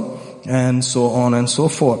God. And so on and so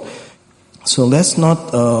forth. So let's not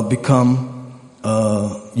become,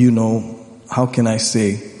 how can I say,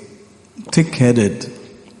 thick-headed.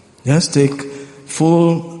 Let's take full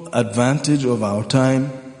advantage of our time.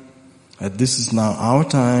 That this is now our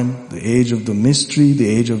time, the age of the mystery, the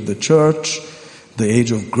age of the church, the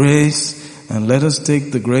age of grace. And let us take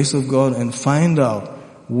the grace of God and find out,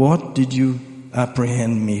 what did you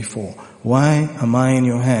apprehend me for? Why am I in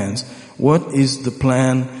your hands? What is the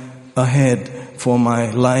plan ahead for my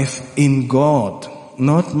life in God?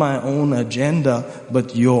 Not my own agenda,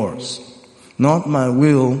 but yours. Not my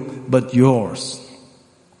will, but yours.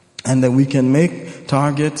 And that we can make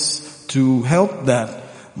targets to help that.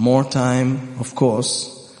 More time, of course,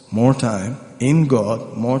 more time in God,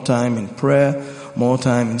 more time in prayer, more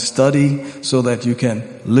time in study, so that you can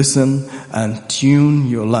listen and tune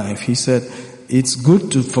your life. He said, it's good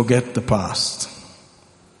to forget the past.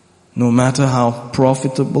 No matter how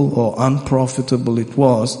profitable or unprofitable it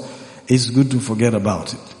was, it's good to forget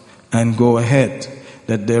about it and go ahead.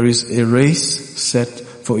 That there is a race set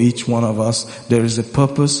for each one of us. There is a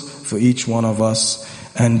purpose for each one of us.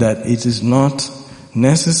 And that it is not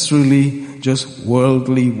necessarily just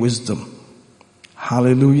worldly wisdom.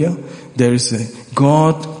 Hallelujah. There is a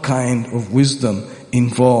God kind of wisdom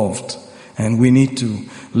involved. And we need to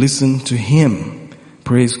listen to Him.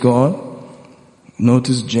 Praise God.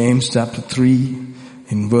 Notice James chapter 3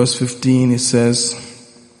 in verse 15 it says,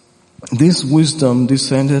 this wisdom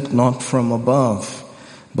descended not from above,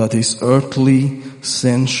 but is earthly,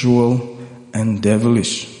 sensual, and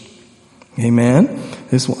devilish. Amen.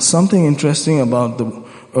 There's something interesting about the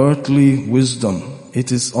earthly wisdom.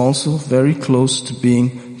 It is also very close to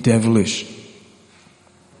being devilish.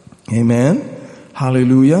 Amen.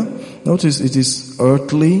 Hallelujah. Notice it is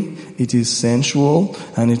earthly, it is sensual,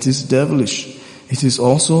 and it is devilish. It is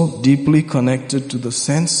also deeply connected to the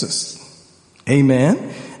senses.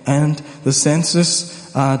 Amen. And the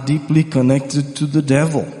senses are deeply connected to the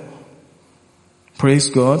devil. Praise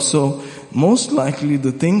God. So most likely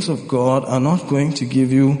the things of God are not going to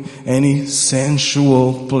give you any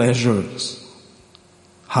sensual pleasures.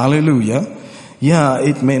 Hallelujah. Yeah,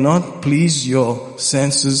 it may not please your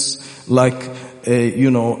senses like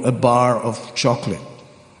a bar of chocolate.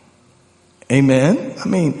 Amen? I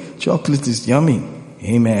mean, chocolate is yummy.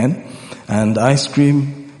 Amen? And ice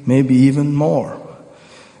cream maybe even more.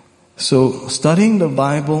 So studying the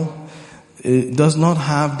Bible does not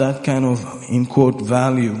have that kind of, in quote,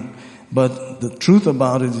 value. But the truth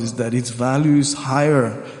about it is that its value is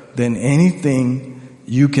higher than anything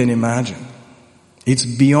you can imagine. It's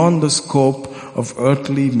beyond the scope of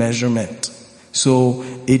earthly measurement. So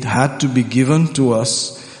it had to be given to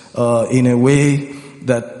us in a way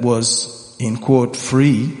that was, in quote,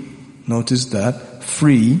 free. Notice that,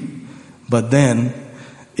 free. But then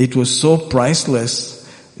it was so priceless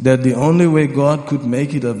that the only way God could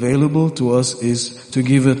make it available to us is to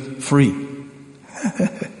give it free.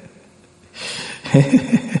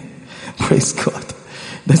 Praise God.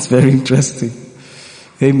 That's very interesting.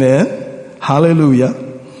 Amen.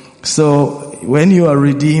 Hallelujah. So when you are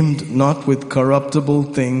redeemed not with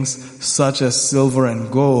corruptible things such as silver and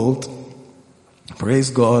gold, praise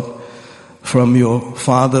God, from your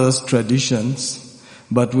father's traditions,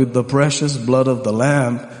 but with the precious blood of the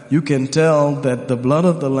Lamb, you can tell that the blood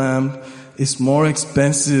of the Lamb is more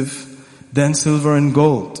expensive than silver and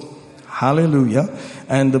gold. Hallelujah.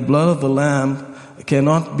 And the blood of the Lamb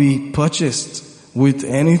cannot be purchased with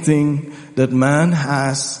anything that man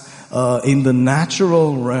has in the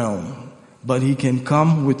natural realm, but he can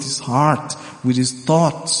come with his heart, with his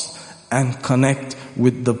thoughts, and connect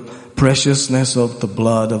with the preciousness of the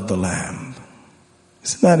blood of the Lamb.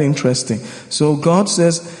 Isn't that interesting? So God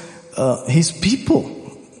says his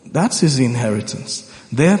people, that's his inheritance.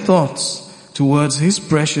 Their thoughts towards his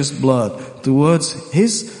precious blood, towards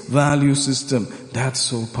his value system, that's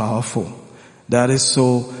so powerful. That is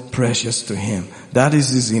so precious to him. That is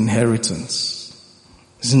his inheritance.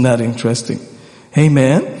 Isn't that interesting?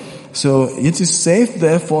 Amen. So it is safe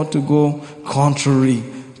therefore to go contrary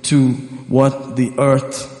to what the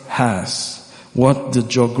earth has, what the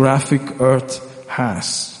geographic earth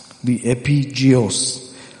has, the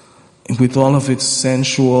epigeos, with all of its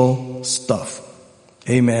sensual stuff.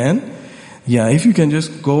 Amen. Yeah, if you can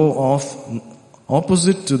just go off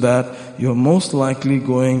opposite to that, you're most likely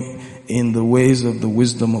going in the ways of the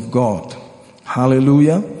wisdom of God.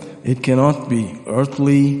 Hallelujah. It cannot be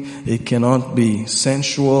earthly, it cannot be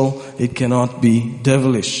sensual, it cannot be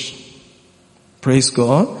devilish. Praise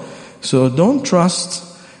God. So don't trust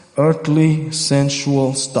earthly,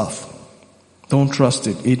 sensual stuff. Don't trust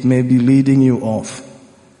it. It may be leading you off.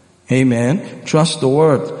 Amen. Trust the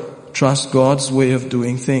Word. Trust God's way of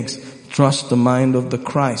doing things. Trust the mind of the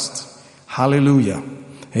Christ. Hallelujah.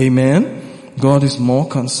 Amen. God is more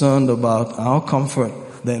concerned about our comfort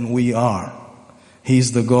than we are.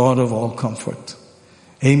 He's the God of all comfort.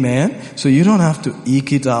 Amen. So you don't have to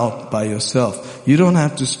eke it out by yourself. You don't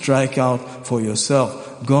have to strike out for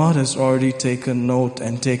yourself. God has already taken note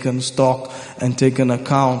and taken stock and taken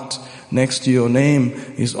account. Next to your name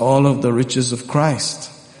is all of the riches of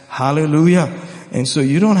Christ. Hallelujah. And so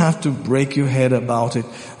you don't have to break your head about it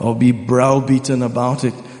or be browbeaten about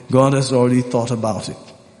it. God has already thought about it.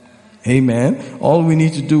 Amen. All we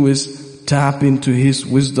need to do is tap into his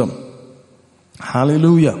wisdom.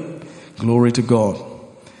 Hallelujah. Glory to God.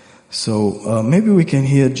 So maybe we can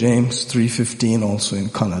hear James 3:15 also in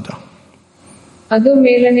Kannada. ಅದು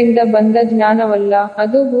ಮೇಲನಿಂದ ಬಂದ ಜ್ಞಾನವಲ್ಲ,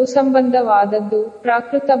 ಅದು ಭೂಸಂಬಂಧವಾದದ್ದು,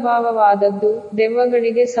 ಪ್ರಾಕೃತಭಾವವಾದದ್ದು,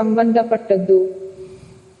 ದೆವ್ವಗಳಿಗೆ ಸಂಬಂಧಪಟ್ಟದ್ದು.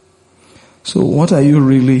 So what are you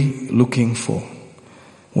really looking for?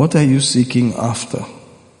 What are you seeking after?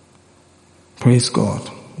 Praise God.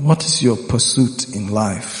 What is your pursuit in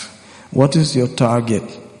life? What is your target?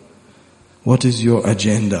 What is your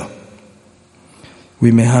agenda?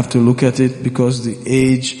 We may have to look at it because the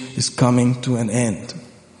age is coming to an end.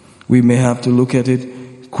 We may have to look at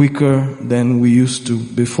it quicker than we used to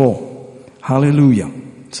before. Hallelujah.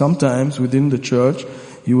 Sometimes within the church,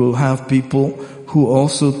 you will have people who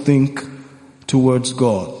also think towards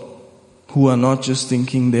God, who are not just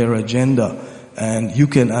thinking their agenda, and you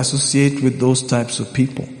can associate with those types of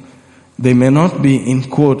people. They may not be, in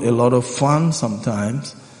quote, a lot of fun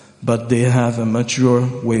sometimes, but they have a mature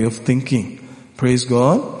way of thinking. Praise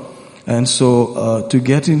God. And so to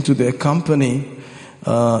get into their company,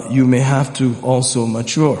 you may have to also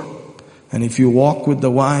mature. And if you walk with the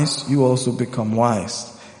wise, you also become wise.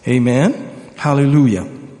 Amen. Hallelujah.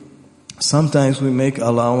 Sometimes we make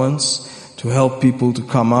allowance to help people to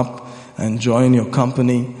come up and join your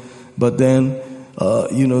company, but then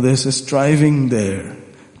there's a striving there,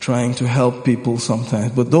 trying to help people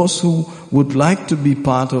sometimes. But those who would like to be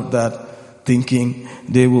part of that thinking,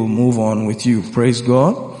 they will move on with you. Praise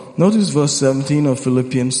God. Notice verse 17 of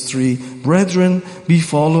Philippians 3. Brethren, be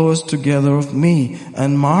followers together of me,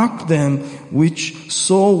 and mark them which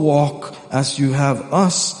so walk as you have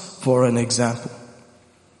us for an example.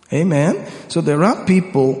 Amen. So there are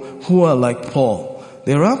people who are like Paul.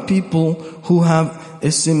 There are people who have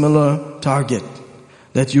a similar target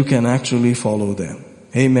that you can actually follow them.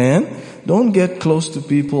 Amen. Don't get close to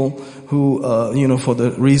people who, for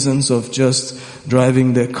the reasons of just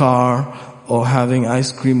driving their car or having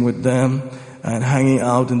ice cream with them and hanging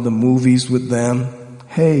out in the movies with them.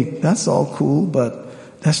 Hey, that's all cool,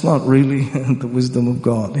 but that's not really the wisdom of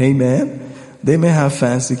God. Amen. They may have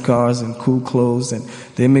fancy cars and cool clothes, and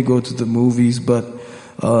they may go to the movies, but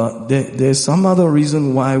there's some other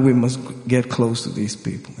reason why we must get close to these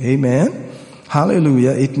people. Amen.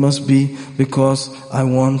 Hallelujah. It must be because I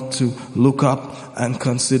want to look up and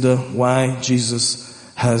consider why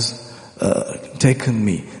Jesus has taken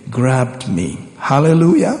me, grabbed me.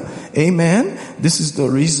 Hallelujah. Amen. This is the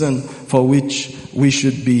reason for which we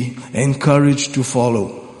should be encouraged to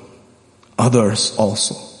follow others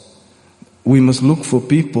also. We must look for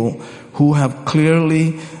people who have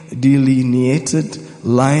clearly delineated,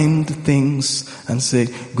 lined things and say,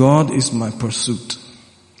 God is my pursuit.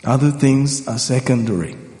 Other things are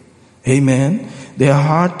secondary. Amen. They are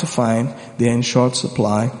hard to find. They are in short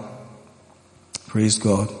supply. Praise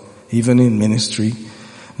God. Even in ministry.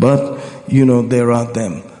 But, there are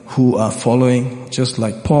them who are following just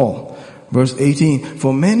like Paul. Verse 18.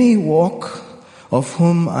 For many walk, of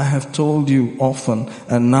whom I have told you often,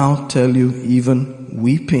 and now tell you even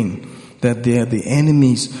weeping, that they are the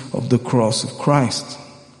enemies of the cross of Christ.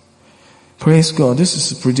 Praise God. This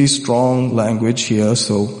is a pretty strong language here,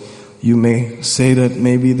 so you may say that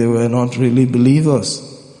maybe they were not really believers.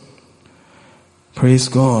 Praise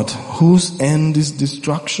God. Whose end is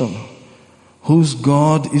destruction, whose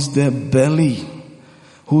God is their belly,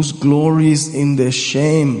 whose glory is in their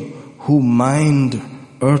shame, who mind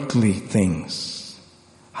earthly things.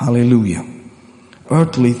 Hallelujah.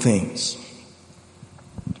 Earthly things.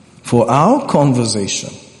 For our conversation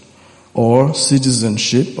or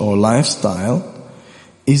citizenship or lifestyle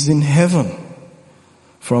is in heaven,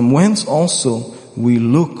 from whence also we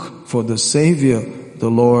look for the Savior, the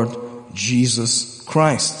Lord Jesus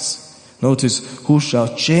Christ. Notice, who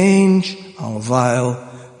shall change our vile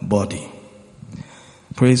body.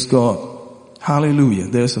 Praise God. Hallelujah.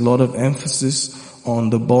 There's a lot of emphasis on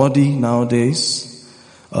the body nowadays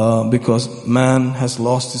because man has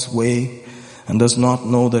lost his way and does not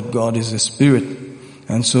know that God is a spirit.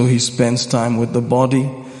 And so he spends time with the body,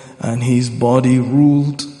 and his body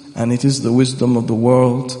ruled, and it is the wisdom of the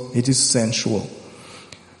world. It is sensual.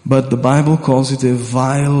 But the Bible calls it a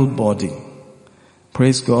vile body.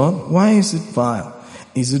 Praise God. Why is it vile?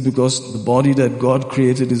 Is it because the body that God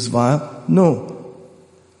created is vile? No.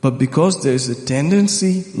 But because there is a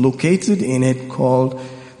tendency located in it called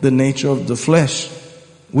the nature of the flesh,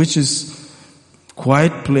 which is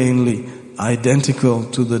quite plainly identical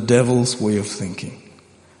to the devil's way of thinking,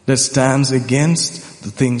 that stands against the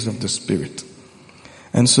things of the Spirit.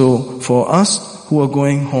 And so for us who are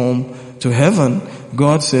going home to heaven,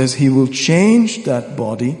 God says He will change that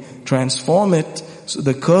body, transform it, so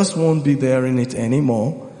the curse won't be there in it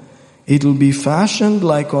anymore. It will be fashioned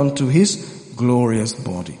like unto His glorious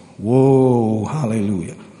body. Whoa,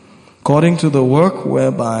 hallelujah. According to the work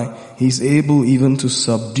whereby He's able even to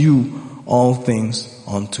subdue all things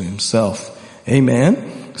unto Himself.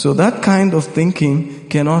 Amen. So that kind of thinking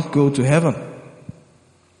cannot go to heaven.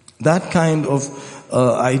 That kind of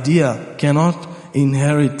idea cannot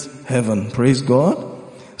inherit heaven. Praise God.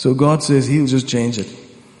 So God says He'll just change it.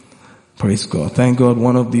 Praise God. Thank God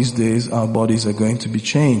one of these days our bodies are going to be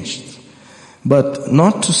changed. But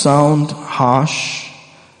not to sound harsh,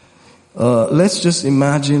 let's just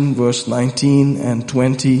imagine verse 19 and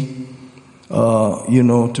 20,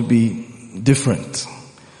 to be different.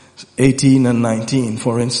 18 and 19,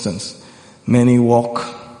 for instance. Many walk.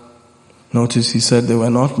 Notice he said there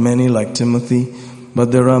were not many like Timothy,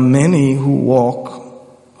 but there are many who walk,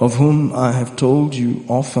 of whom I have told you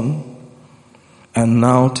often, and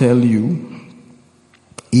now tell you,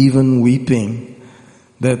 even weeping,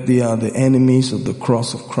 that they are the enemies of the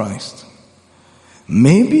cross of Christ.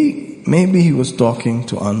 Maybe he was talking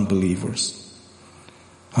to unbelievers.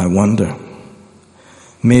 I wonder.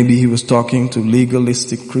 Maybe he was talking to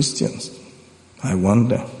legalistic Christians. I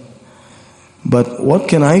wonder. But what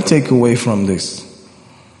can I take away from this?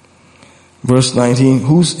 Verse 19,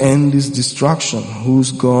 whose end is destruction,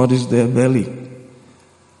 whose God is their belly,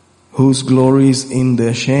 whose glory is in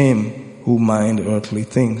their shame, who mind earthly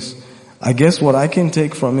things. I guess what I can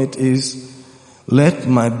take from it is, let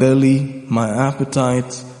my belly, my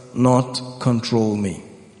appetite, not control me.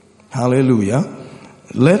 Hallelujah.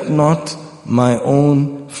 Let not my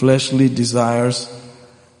own fleshly desires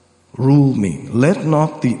rule me. Let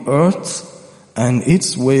not the earth and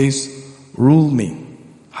its ways rule me.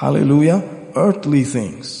 Hallelujah. Earthly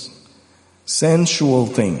things, sensual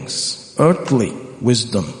things, earthly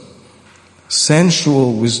wisdom,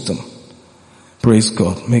 sensual wisdom. Praise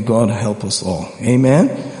God. May God help us all. Amen.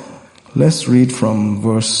 Let's read from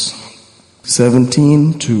verse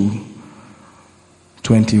 17 to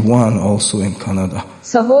 21 also in Kannada.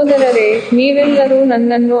 ಸಹೋದರರೇ, ನೀವೆಲ್ಲರೂ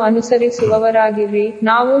ನನ್ನನ್ನು ಅನುಸರಿಸುವವರಾಗಿರಿ.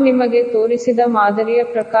 ನಾವು ನಿಮಗೆ ತೋರಿಸಿದ ಮಾದರಿಯ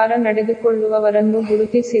ಪ್ರಕಾರ ನಡೆದುಕೊಳ್ಳುವವರನ್ನು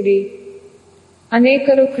ಗುರುತಿಸಿರಿ.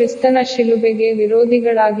 ಅನೇಕರು ಕ್ರಿಸ್ತನ ಶಿಲುಬೆಗೆ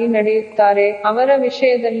ವಿರೋಧಿಗಳಾಗಿ ನಡೆಯುತ್ತಾರೆ. ಅವರ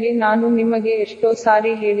ವಿಷಯದಲ್ಲಿ ನಾನು ನಿಮಗೆ ಎಷ್ಟೋ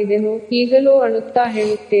ಸಾರಿ ಹೇಳಿದೆನು, ಈಗಲೂ ಅಳುತ್ತಾ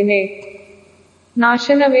ಹೇಳುತ್ತೇನೆ.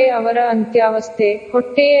 ನಾಶನವೇ ಅವರ ಅಂತ್ಯಾವಸ್ಥೆ,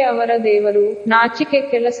 ಹೊಟ್ಟೆಯೇ ಅವರ ದೇವರು, ನಾಚಿಕೆ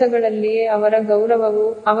ಕೆಲಸಗಳಲ್ಲಿಯೇ ಅವರ ಗೌರವವು,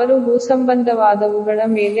 ಅವರು ಭೂಸಂಬಂಧವಾದವುಗಳ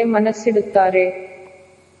ಮೇಲೆ ಮನಸ್ಸಿಡುತ್ತಾರೆ.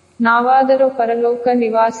 ನಾವಾದರೋ ಪರಲೋಕ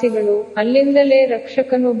ನಿವಾಸಿಗಳು, ಅಲ್ಲಿಂದಲೇ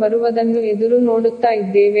ರಕ್ಷಕನು ಬರುವುದನ್ನು ಎದುರು ನೋಡುತ್ತಾ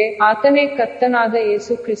ಇದ್ದೇವೆ, ಆತನೇ ಕರ್ತನಾದ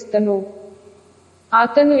ಯೇಸು ಕ್ರಿಸ್ತನು.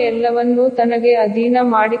 ಆತನು ಎಲ್ಲವನ್ನೂ ತನಗೆ ಅಧೀನ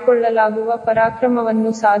ಮಾಡಿಕೊಳ್ಳಲಾಗುವ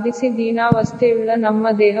ಪರಾಕ್ರಮವನ್ನು ಸಾಧಿಸಿ ದೀನಾವಸ್ಥೆಯುಳ್ಳ ನಮ್ಮ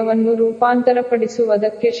ದೇಹವನ್ನು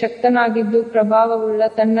ರೂಪಾಂತರಪಡಿಸುವುದಕ್ಕೆ ಶಕ್ತನಾಗಿದ್ದು ಪ್ರಭಾವವುಳ್ಳ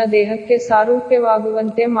ತನ್ನ ದೇಹಕ್ಕೆ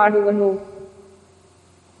ಸಾರೂಪ್ಯವಾಗುವಂತೆ ಮಾಡುವನು.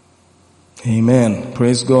 Amen.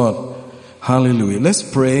 Praise God. Hallelujah. Let's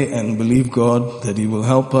pray and believe God that He will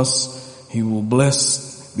help us. He will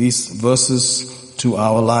bless these verses to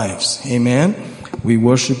our lives. Amen. We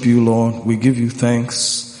worship you, Lord. We give you thanks.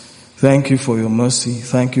 Thank you for your mercy.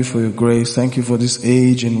 Thank you for your grace. Thank you for this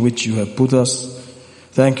age in which you have put us.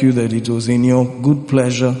 Thank you that it was in your good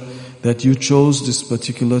pleasure that you chose this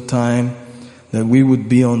particular time that we would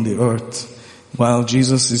be on the earth while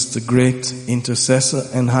Jesus is the great intercessor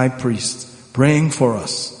and high priest praying for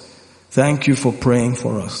us. Thank you for praying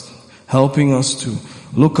for us, helping us to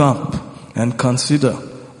look up and consider,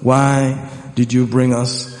 why did you bring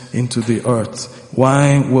us into the earth?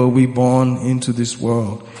 Why were we born into this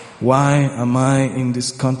world? Why am I in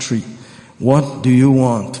this country? What do you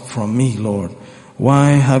want from me, Lord? Why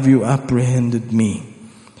have you apprehended me?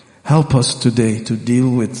 Help us today to deal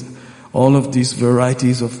with all of these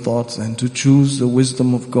varieties of thoughts and to choose the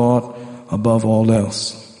wisdom of God above all else.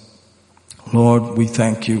 Lord, we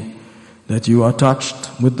thank you that you are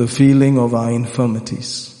touched with the feeling of our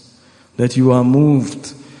infirmities, that you are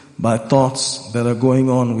moved by thoughts that are going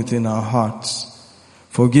on within our hearts.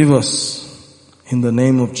 Forgive us in the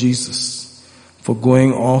name of Jesus for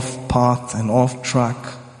going off path and off track.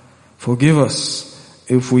 Forgive us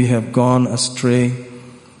if we have gone astray,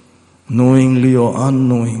 knowingly or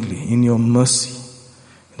unknowingly, in your mercy,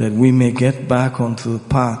 that we may get back onto the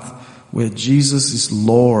path where Jesus is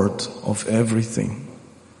Lord of everything.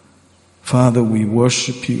 Father, we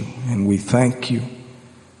worship you and we thank you.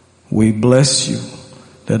 We bless you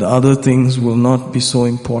that other things will not be so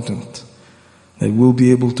important, that we'll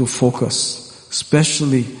be able to focus,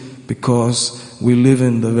 especially because we live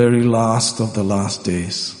in the very last of the last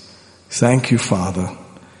days. Thank you, Father.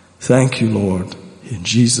 Thank you, Lord. In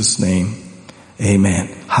Jesus' name, amen.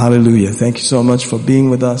 Hallelujah. Thank you so much for being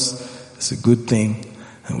with us. It's a good thing.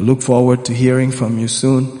 And we look forward to hearing from you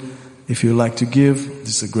soon. If you'd like to give,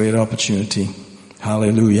 this is a great opportunity.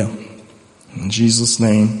 Hallelujah. In Jesus'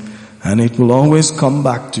 name. And it will always come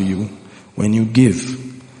back to you when you give.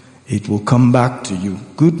 It will come back to you.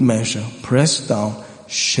 Good measure, pressed down,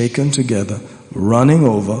 shaken together, running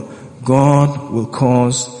over. God will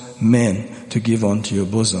cause men to give unto your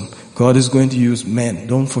bosom. God is going to use men.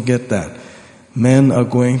 Don't forget that. Men are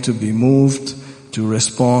going to be moved to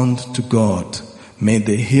respond to God. May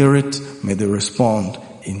they hear it. May they respond.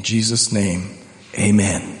 In Jesus' name,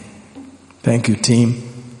 amen. Thank you, team.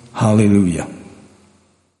 Hallelujah.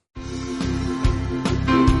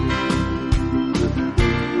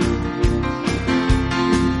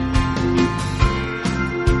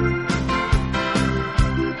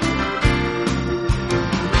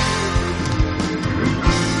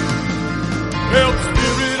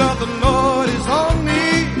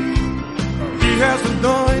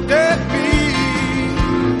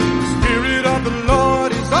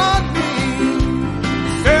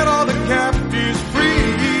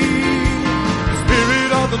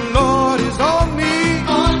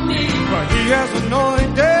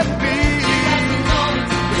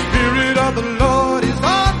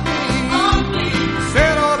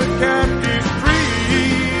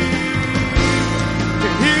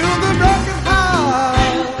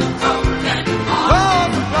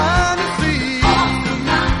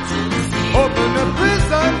 Open the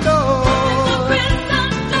prison door.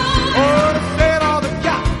 Oh, to set all the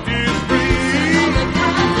captives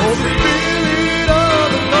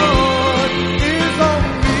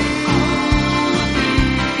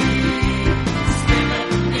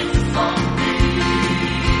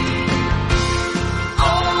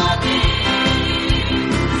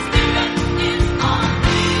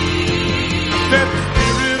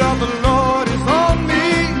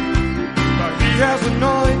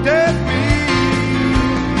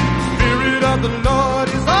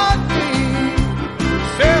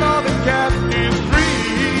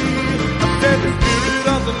Said the Spirit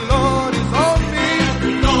of the Lord is on me.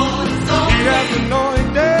 He has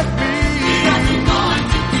anointed me.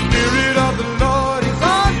 Spirit of the Lord is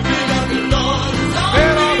on me.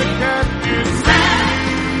 Set all the captives free.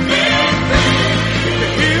 To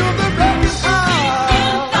heal the broken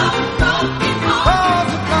heart. Cause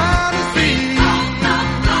the blind to see.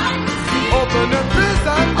 Open the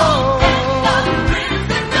prison door.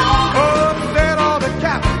 Oh, set all the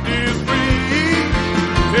captives free.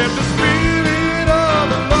 If the Spirit of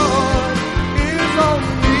the Lord is on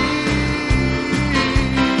me.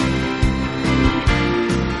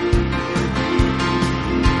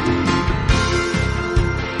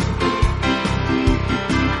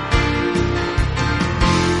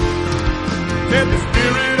 If the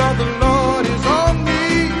Spirit of the Lord is on me,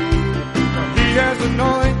 He has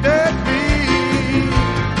anointed me.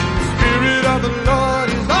 The Spirit of the Lord